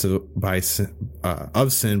 conquest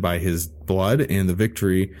of sin by his blood, and the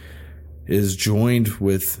victory is joined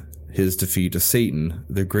with his defeat of Satan,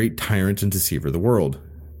 the great tyrant and deceiver of the world.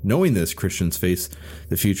 Knowing this, Christians face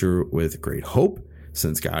the future with great hope.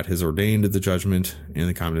 since God has ordained the judgment and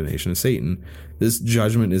the condemnation of Satan. This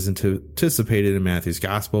judgment is anticipated in Matthew's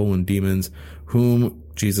gospel when demons whom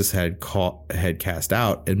Jesus had cast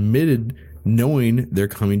out admitted knowing their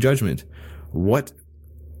coming judgment. "What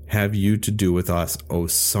have you to do with us, O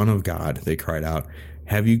Son of God?" they cried out.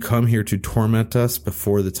 "Have you come here to torment us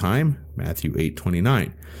before the time?" Matthew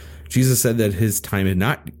 8:29. Jesus said that his time had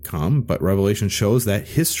not come, but Revelation shows that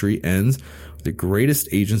history ends with the greatest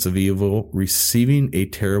agents of evil receiving a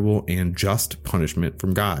terrible and just punishment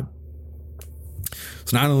from God.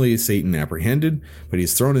 So not only is Satan apprehended, but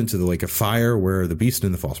he's thrown into the lake of fire where the beast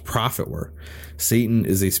and the false prophet were. Satan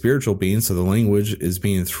is a spiritual being, so the language is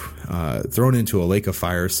being thrown into a lake of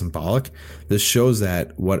fire symbolic. This shows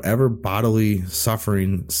that whatever bodily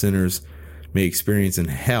suffering sinners may experience in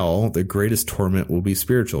hell, the greatest torment will be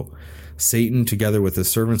spiritual. Satan, together with his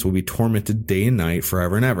servants, will be tormented day and night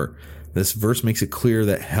forever and ever. This verse makes it clear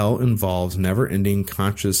that hell involves never-ending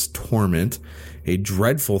conscious torment, a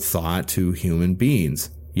dreadful thought to human beings.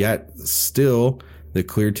 Yet, still, the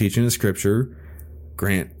clear teaching of Scripture,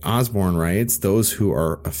 Grant Osborne writes, those who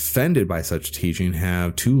are offended by such teaching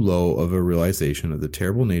have too low of a realization of the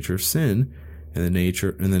terrible nature of sin and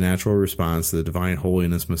the natural response the divine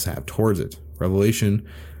holiness must have towards it. Revelation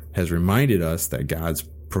has reminded us that God's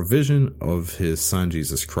provision of his Son,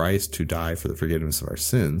 Jesus Christ, to die for the forgiveness of our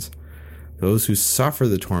sins. Those who suffer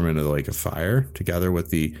the torment of the lake of fire, together with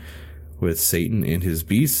Satan and his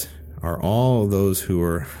beasts, are all those who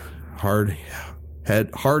are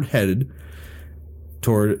hard-headed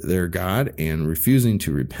toward their God and refusing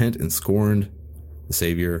to repent and scorned the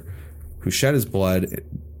Savior who shed his blood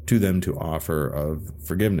to them to offer of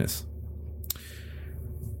forgiveness.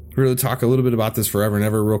 We're going to talk a little bit about this forever and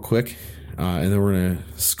ever real quick, and then we're going to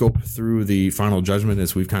scope through the final judgment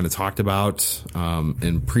as we've kind of talked about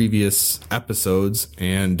in previous episodes,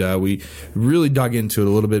 and we really dug into it a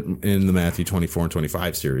little bit in the Matthew 24 and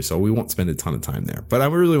 25 series, so we won't spend a ton of time there. But I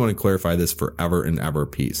really want to clarify this forever and ever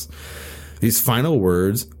piece. These final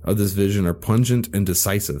words of this vision are pungent and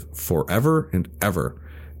decisive, forever and ever.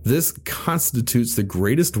 This constitutes the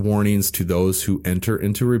greatest warnings to those who enter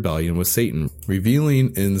into rebellion with Satan,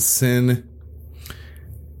 revealing in sin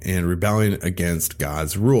and rebelling against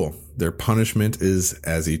God's rule. Their punishment is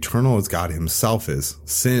as eternal as God himself is.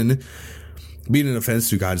 Sin, being an offense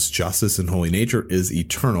to God's justice and holy nature, is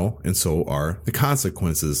eternal, and so are the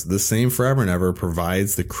consequences. The same forever and ever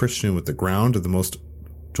provides the Christian with the ground of the most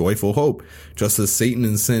joyful hope. Just as Satan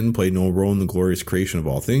and sin played no role in the glorious creation of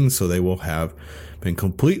all things, so they will have been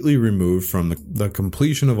completely removed from the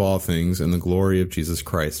completion of all things in the glory of Jesus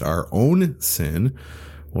Christ. Our own sin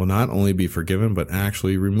will not only be forgiven, but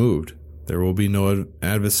actually removed. There will be no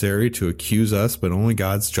adversary to accuse us, but only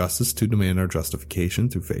God's justice to demand our justification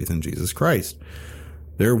through faith in Jesus Christ.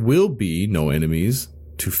 There will be no enemies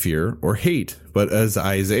to fear or hate, but as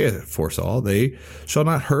Isaiah foresaw, they shall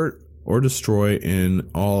not hurt or destroy in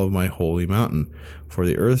all of my holy mountain, for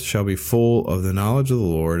the earth shall be full of the knowledge of the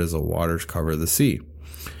Lord as the waters cover the sea.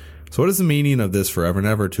 So what is the meaning of this forever and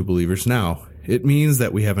ever to believers now? It means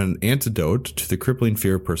that we have an antidote to the crippling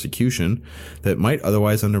fear of persecution that might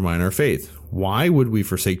otherwise undermine our faith. Why would we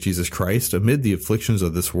forsake Jesus Christ amid the afflictions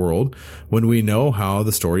of this world when we know how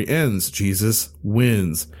the story ends? Jesus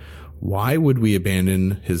wins. Why would we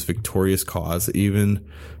abandon his victorious cause, even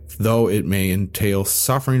though it may entail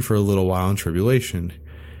suffering for a little while in tribulation?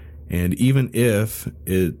 And even if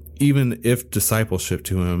discipleship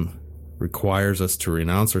to him requires us to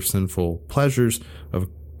renounce our sinful pleasures of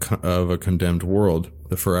a condemned world,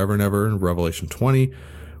 the forever and ever in Revelation 20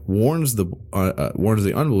 warns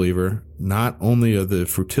the unbeliever not only of the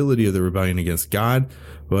futility of the rebellion against God,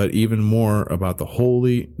 but even more about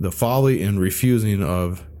the folly and refusing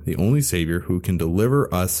of the only Savior who can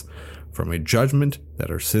deliver us from a judgment that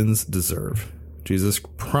our sins deserve. Jesus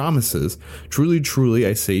promises, truly, truly,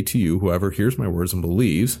 I say to you, whoever hears my words and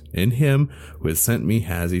believes in him who has sent me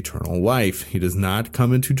has eternal life. He does not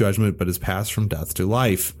come into judgment, but is passed from death to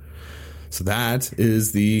life. So that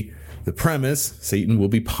is the premise. Satan will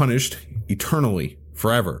be punished eternally,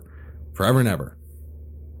 forever and ever.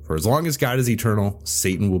 For as long as God is eternal,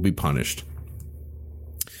 Satan will be punished.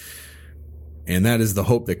 And that is the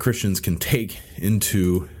hope that Christians can take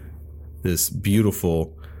into this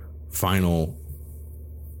beautiful final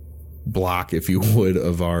block, if you would,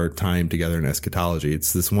 of our time together in eschatology.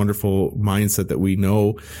 It's this wonderful mindset that we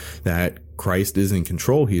know that Christ is in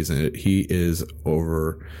control. He is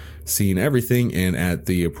overseeing everything, and at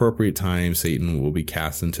the appropriate time, Satan will be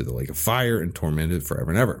cast into the lake of fire and tormented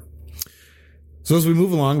forever and ever. So as we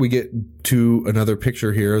move along, we get to another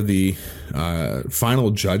picture here of the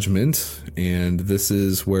final judgment. And this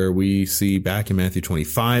is where we see back in Matthew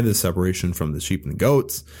 25, the separation from the sheep and the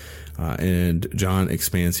goats. And John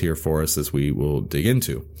expands here for us as we will dig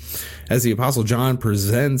into. As the Apostle John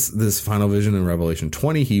presents this final vision in Revelation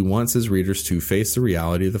 20, he wants his readers to face the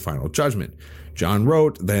reality of the final judgment. John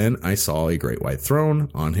wrote, "Then I saw a great white throne,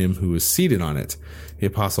 on him who was seated on it." The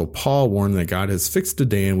Apostle Paul warned that God has fixed a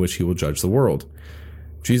day in which he will judge the world.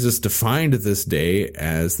 Jesus defined this day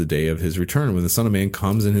as the day of his return, when the Son of Man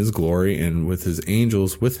comes in his glory and with his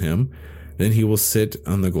angels with him. Then he will sit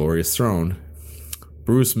on the glorious throne.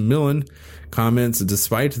 Bruce Millen comments,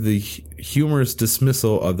 despite the humorous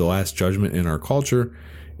dismissal of the Last Judgment in our culture,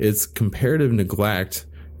 its comparative neglect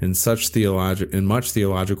in much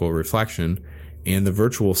theological reflection, and the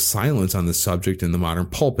virtual silence on the subject in the modern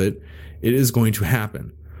pulpit, it is going to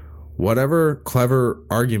happen. Whatever clever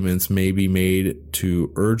arguments may be made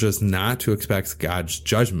to urge us not to expect God's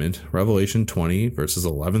judgment, Revelation 20, verses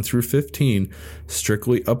 11 through 15,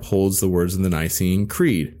 strictly upholds the words of the Nicene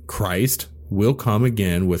Creed. Christ will come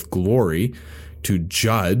again with glory to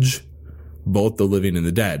judge both the living and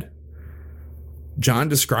the dead. John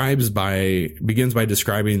begins by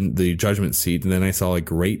describing the judgment seat, and then I saw a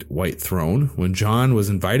great white throne. When John was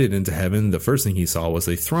invited into heaven, the first thing he saw was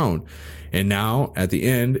a throne. And now, at the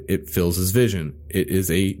end, it fills his vision. It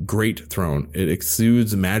is a great throne. It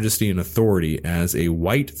exudes majesty and authority. As a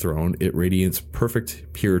white throne, it radiates perfect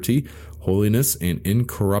purity, holiness, and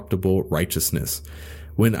incorruptible righteousness.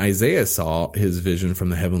 When Isaiah saw his vision from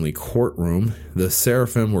the heavenly courtroom, the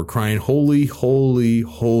seraphim were crying, "Holy, holy,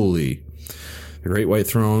 holy." The great white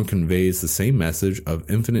throne conveys the same message of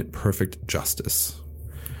infinite perfect justice.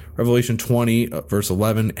 Revelation 20, verse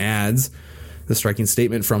 11 adds the striking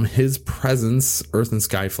statement, "From his presence, earth and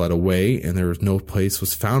sky fled away, and there was no place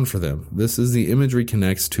was found for them." This is the imagery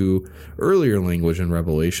connects to earlier language in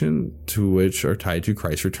Revelation, to which are tied to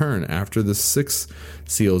Christ's return. After the 6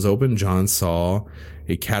 seals opened, John saw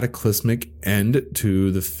a cataclysmic end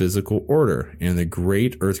to the physical order and the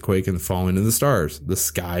great earthquake and the falling of the stars. The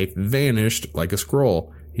sky vanished like a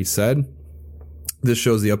scroll, he said. This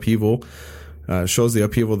shows the upheaval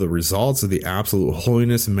the results of the absolute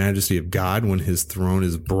holiness and majesty of God when his throne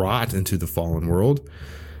is brought into the fallen world.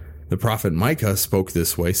 The prophet Micah spoke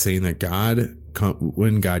this way, saying that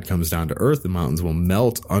when God comes down to earth, the mountains will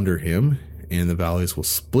melt under him and the valleys will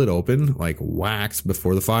split open like wax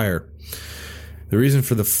before the fire. The reason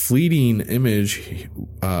for the fleeting image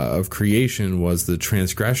of creation was the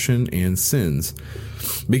transgression and sins.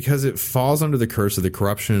 Because it falls under the curse of the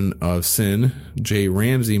corruption of sin, J.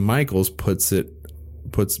 Ramsey Michaels points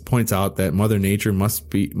out that Mother Nature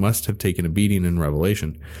must have taken a beating in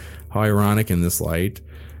Revelation. How ironic in this light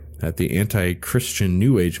that the anti-Christian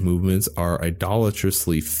New Age movements are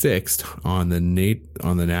idolatrously fixed on the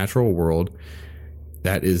natural world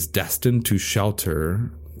that is destined to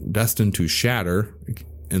shatter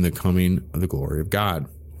in the coming of the glory of God.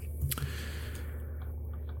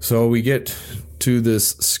 So we get to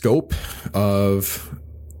this scope of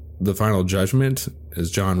the final judgment, as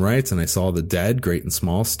John writes, "And I saw the dead, great and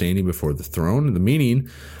small, standing before the throne." The meaning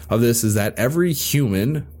of this is that every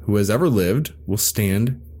human who has ever lived will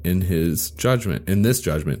stand in this judgment.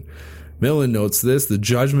 Millen notes this, the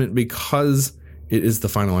judgment, because it is the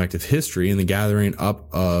final act of history, and the gathering up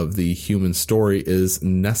of the human story is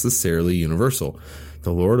necessarily universal.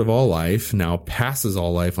 The Lord of all life now passes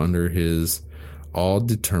all life under his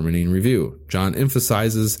all-determining review. John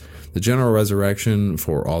emphasizes the general resurrection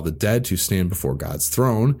for all the dead to stand before God's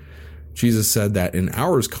throne. Jesus said that an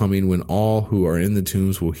hour is coming when all who are in the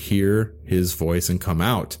tombs will hear his voice and come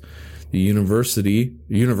out. The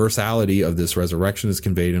universality of this resurrection is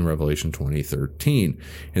conveyed in Revelation 20:13.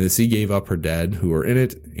 "And the sea gave up her dead who were in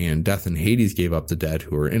it, and death and Hades gave up the dead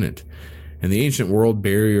who were in it." In the ancient world,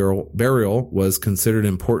 burial was considered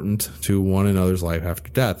important to one another's life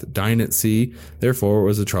after death. Dying at sea, therefore,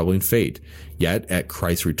 was a troubling fate. Yet, at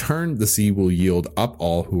Christ's return, the sea will yield up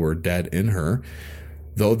all who are dead in her,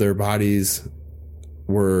 though their bodies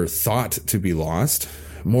were thought to be lost.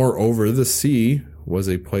 Moreover, the sea was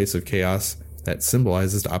a place of chaos that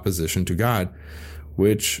symbolizes opposition to God,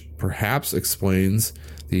 which perhaps explains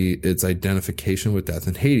its identification with death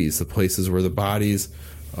and Hades, the places where the bodies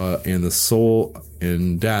and the soul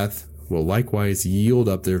in death will likewise yield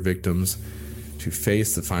up their victims to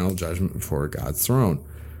face the final judgment before God's throne.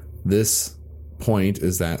 This point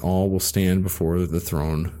is that all will stand before the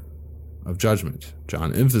throne of judgment.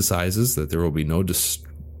 John emphasizes that there will be no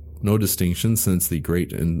distinction since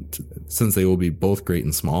they will be both great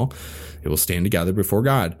and small. They will stand together before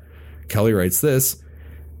God. Kelly writes this,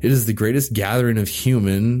 It is the greatest gathering of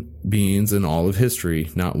human beings in all of history.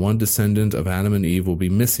 Not one descendant of Adam and Eve will be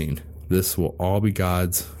missing. This will all be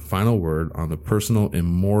God's final word on the personal,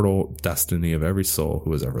 immortal destiny of every soul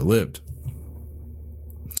who has ever lived.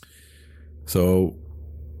 So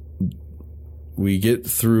we get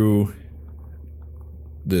through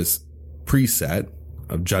this preset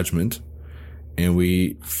of judgment, and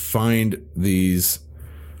we find these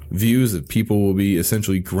views that people will be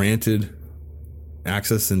essentially granted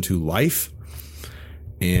access into life,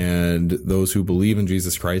 and those who believe in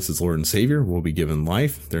Jesus Christ as Lord and Savior will be given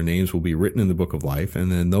life. Their names will be written in the book of life,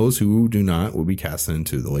 and then those who do not will be cast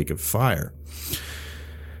into the lake of fire.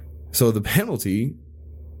 So the penalty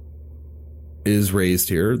is raised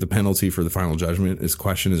here. The penalty for the final judgment, this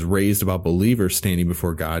question is raised about believers standing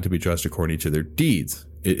before God to be judged according to their deeds.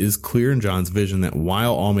 It is clear in John's vision that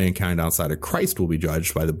while all mankind outside of Christ will be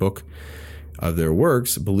judged by the book of their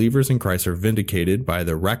works, believers in Christ are vindicated by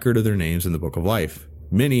the record of their names in the book of life.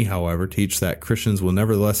 Many, however, teach that Christians will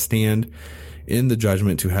nevertheless stand in the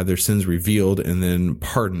judgment to have their sins revealed and then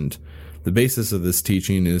pardoned. The basis of this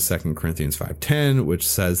teaching is 2 Corinthians 5:10, which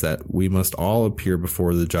says that we must all appear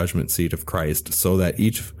before the judgment seat of Christ so that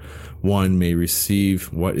each one may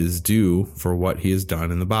receive what is due for what he has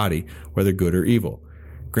done in the body, whether good or evil.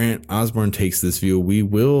 Grant Osborne takes this view: we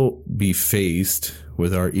will be faced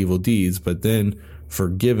with our evil deeds, but then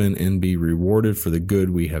forgiven and be rewarded for the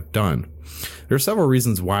good we have done. There are several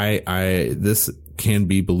reasons why this can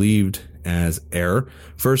be believed as error.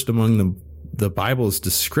 First, among the Bible's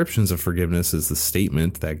descriptions of forgiveness is the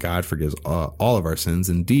statement that God forgives all of our sins.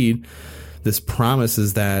 Indeed, this promise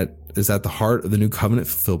is at the heart of the new covenant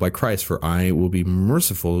fulfilled by Christ. For I will be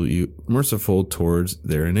merciful towards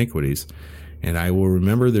their iniquities, and I will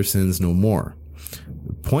remember their sins no more.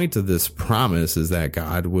 The point of this promise is that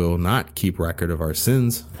God will not keep record of our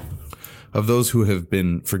sins, of those who have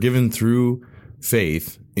been forgiven through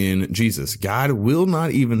faith in Jesus. God will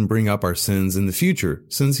not even bring up our sins in the future,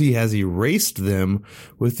 since he has erased them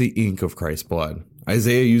with the ink of Christ's blood.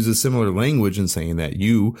 Isaiah uses similar language in saying that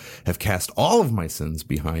you have cast all of my sins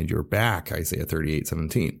behind your back, Isaiah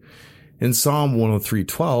 38:17. In Psalm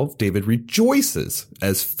 103:12, David rejoices.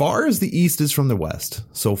 As far as the east is from the west,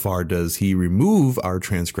 so far does he remove our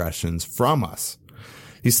transgressions from us.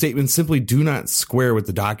 These statements simply do not square with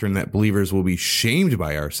the doctrine that believers will be shamed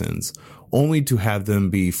by our sins, only to have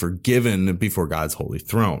them be forgiven before God's holy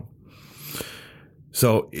throne.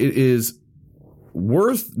 So it is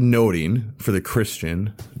worth noting for the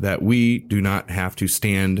Christian that we do not have to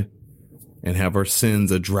stand and have our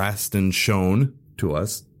sins addressed and shown to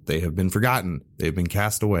us. They have been forgotten. They have been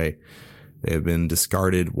cast away. They have been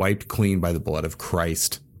discarded, wiped clean by the blood of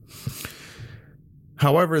Christ.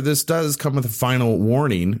 However, this does come with a final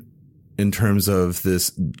warning in terms of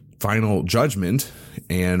this final judgment,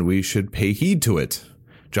 and we should pay heed to it.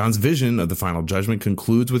 John's vision of the final judgment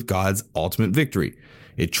concludes with God's ultimate victory,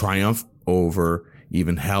 a triumph over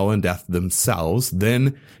even hell and death themselves.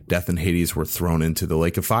 Then death and Hades were thrown into the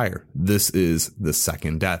lake of fire. This is the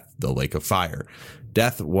second death, the lake of fire.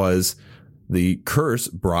 Death was the curse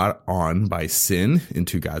brought on by sin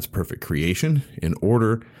into God's perfect creation. In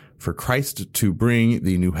order for Christ to bring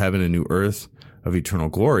the new heaven and new earth of eternal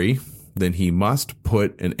glory, then he must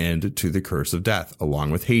put an end to the curse of death,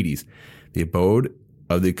 along with Hades, the abode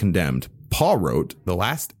of the condemned. Paul wrote, the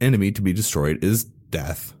last enemy to be destroyed is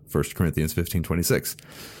death, 1 Corinthians 15:26.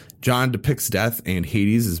 John depicts death and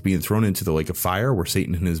Hades as being thrown into the lake of fire, where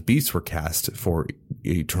Satan and his beasts were cast for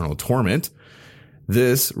eternal torment.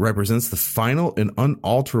 This represents the final and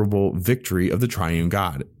unalterable victory of the triune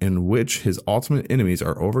God, in which his ultimate enemies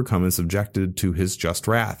are overcome and subjected to his just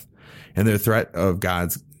wrath, and their threat of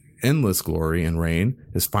God's endless glory and reign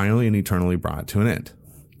is finally and eternally brought to an end.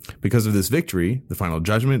 Because of this victory, the final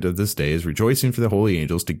judgment of this day is rejoicing for the holy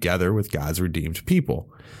angels together with God's redeemed people.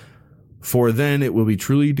 For then it will be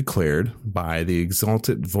truly declared by the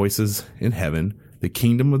exalted voices in heaven, the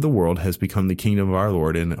kingdom of the world has become the kingdom of our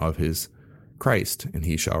Lord and of his Christ, and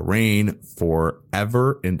he shall reign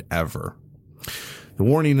forever and ever. The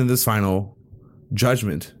warning in this final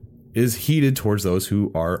judgment is heeded towards those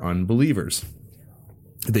who are unbelievers.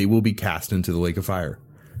 They will be cast into the lake of fire.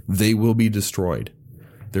 They will be destroyed.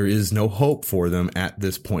 There is no hope for them at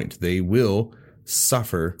this point. They will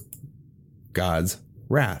suffer God's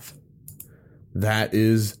wrath. That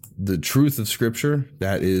is the truth of Scripture.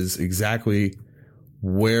 That is exactly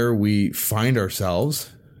where we find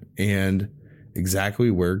ourselves and exactly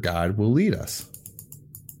where God will lead us.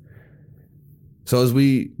 So as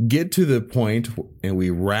we get to the point and we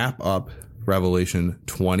wrap up Revelation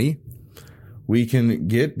 20, we can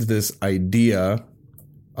get this idea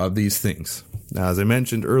of these things. Now, as I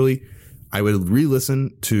mentioned early, I would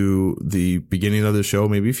re-listen to the beginning of the show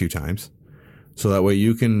maybe a few times, so that way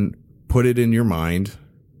you can put it in your mind,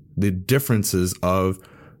 the differences of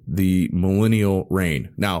the millennial reign.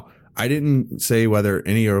 Now, I didn't say whether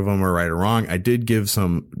any of them are right or wrong. I did give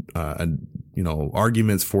some,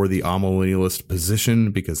 arguments for the amillennialist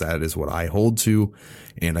position, because that is what I hold to,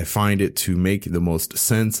 and I find it to make the most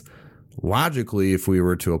sense logically if we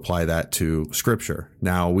were to apply that to Scripture.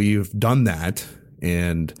 Now, we've done that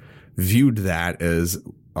and viewed that as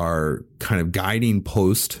our kind of guiding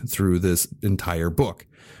post through this entire book.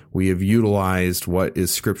 We have utilized what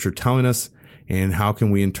is Scripture telling us, and how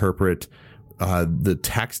can we interpret the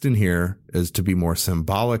text in here as to be more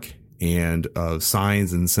symbolic and of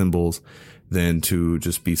signs and symbols than to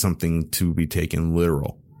just be something to be taken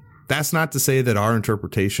literal. That's not to say that our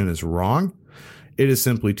interpretation is wrong. It is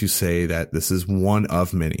simply to say that this is one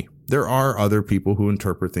of many. There are other people who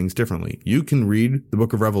interpret things differently. You can read the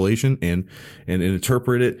book of Revelation and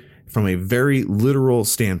interpret it from a very literal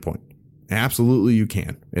standpoint. Absolutely, you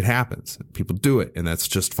can. It happens. People do it, and that's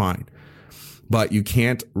just fine. But you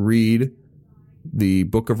can't read the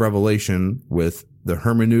book of Revelation with the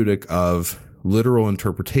hermeneutic of literal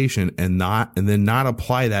interpretation and then not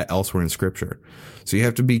apply that elsewhere in Scripture. So you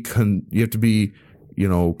have to be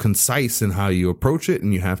concise in how you approach it,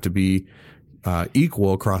 and you have to be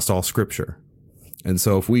equal across all Scripture. And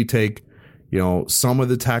so if we take, some of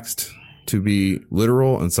the text to be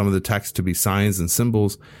literal and some of the text to be signs and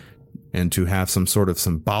symbols, and to have some sort of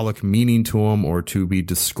symbolic meaning to them, or to be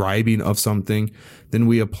describing of something, then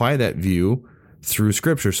we apply that view through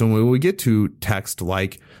Scripture. So when we get to text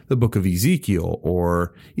like the book of Ezekiel,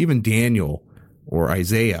 or even Daniel or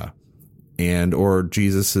Isaiah, or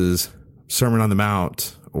Jesus's Sermon on the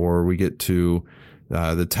Mount, or we get to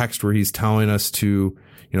the text where he's telling us to,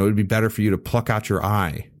 it would be better for you to pluck out your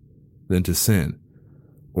eye than to sin,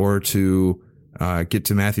 or to get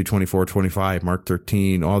to Matthew 24:25, Mark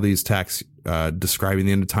 13, all these texts describing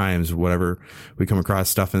the end of times, whatever we come across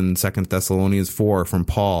stuff in 2 Thessalonians 4 from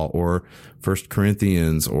Paul, or 1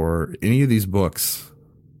 Corinthians, or any of these books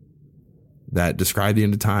that describe the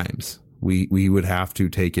end of times, we would have to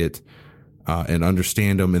take it and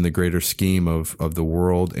understand them in the greater scheme of the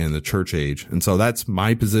world and the church age. And so that's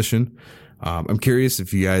my position. I'm curious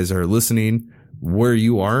if you guys are listening where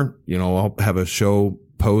you are. I'll have a show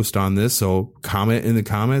post on this, so comment in the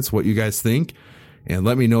comments what you guys think, and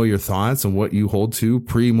let me know your thoughts on what you hold to: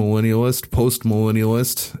 pre-millennialist,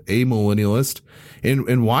 post-millennialist, amillennialist,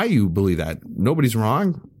 and why you believe that. Nobody's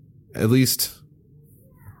wrong, at least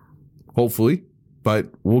hopefully,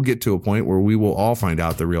 but we'll get to a point where we will all find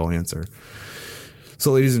out the real answer.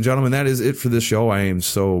 So, ladies and gentlemen, that is it for this show. I am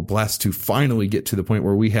so blessed to finally get to the point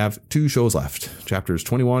where we have 2 shows left, chapters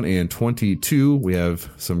 21 and 22. We have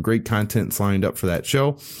some great content lined up for that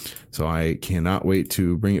show, so I cannot wait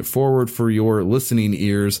to bring it forward for your listening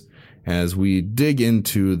ears as we dig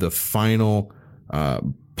into the final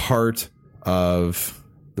part of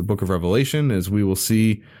the book of Revelation, as we will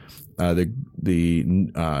see the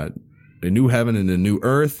new heaven and the new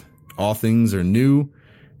earth. All things are new.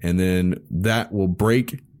 And then that will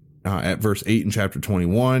break at verse 8 in chapter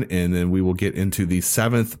 21. And then we will get into the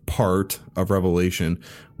 7th part of Revelation,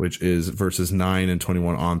 which is verses 9 and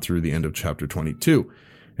 21 on through the end of chapter 22.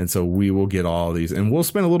 And so we will get all of these. And we'll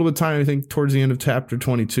spend a little bit of time, I think, towards the end of chapter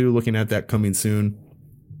 22, looking at that coming soon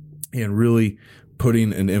and really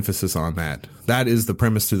putting an emphasis on that. That is the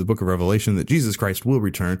premise to the book of Revelation, that Jesus Christ will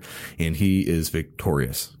return and he is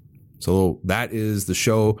victorious. So that is the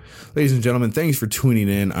show. Ladies and gentlemen, thanks for tuning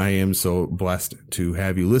in. I am so blessed to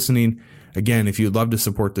have you listening. Again, if you'd love to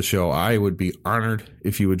support the show, I would be honored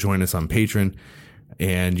if you would join us on Patreon.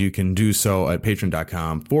 And you can do so at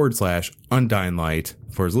patreon.com/undyinglight.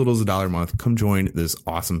 For as little as $1 a month, come join this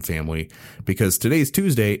awesome family, because today's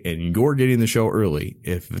Tuesday and you're getting the show early.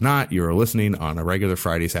 If not, you're listening on a regular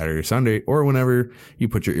Friday, Saturday, Sunday, or whenever you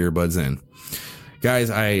put your earbuds in. Guys,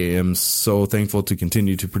 I am so thankful to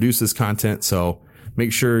continue to produce this content, so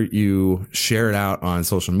make sure you share it out on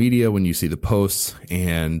social media when you see the posts,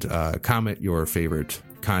 and comment your favorite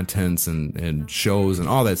contents and shows and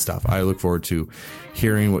all that stuff. I look forward to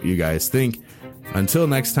hearing what you guys think. Until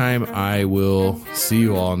next time, I will see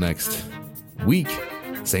you all next week.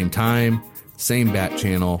 Same time, same bat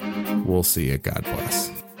channel. We'll see you. God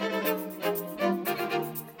bless.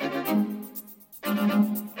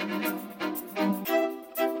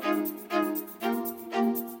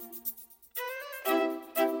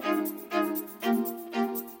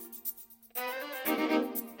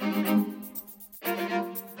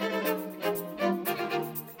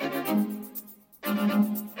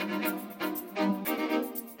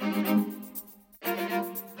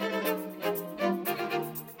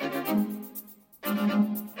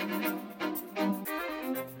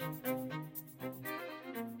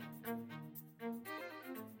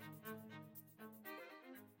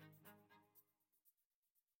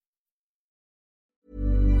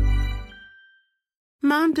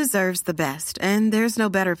 Mom deserves the best, and there's no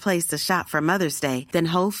better place to shop for Mother's Day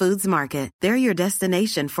than Whole Foods Market. They're your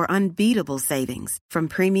destination for unbeatable savings, from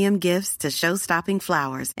premium gifts to show-stopping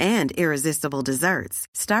flowers and irresistible desserts.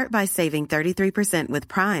 Start by saving 33% with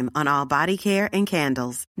Prime on all body care and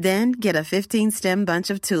candles. Then get a 15-stem bunch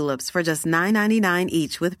of tulips for just $9.99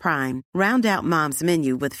 each with Prime. Round out Mom's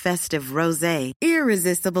menu with festive rosé,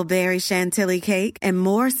 irresistible berry chantilly cake, and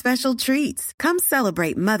more special treats. Come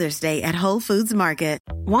celebrate Mother's Day at Whole Foods Market.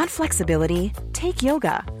 Want flexibility? Take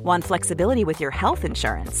yoga. Want flexibility with your health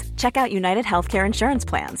insurance? Check out United Healthcare Insurance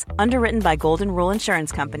Plans. Underwritten by Golden Rule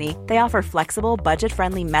Insurance Company, they offer flexible,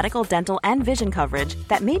 budget-friendly medical, dental, and vision coverage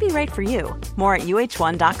that may be right for you. More at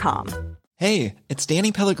uh1.com. Hey, it's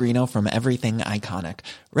Danny Pellegrino from Everything Iconic.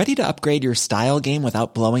 Ready to upgrade your style game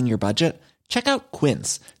without blowing your budget? Check out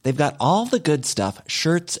Quince. They've got all the good stuff,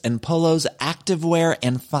 shirts and polos, activewear,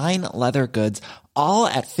 and fine leather goods, all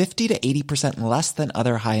at 50 to 80% less than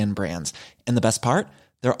other high-end brands. And the best part?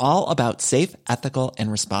 They're all about safe, ethical,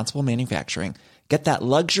 and responsible manufacturing. Get that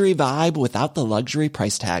luxury vibe without the luxury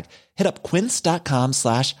price tag. Hit up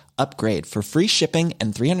quince.com/upgrade for free shipping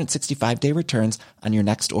and 365-day returns on your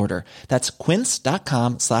next order. That's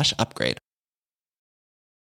quince.com/upgrade.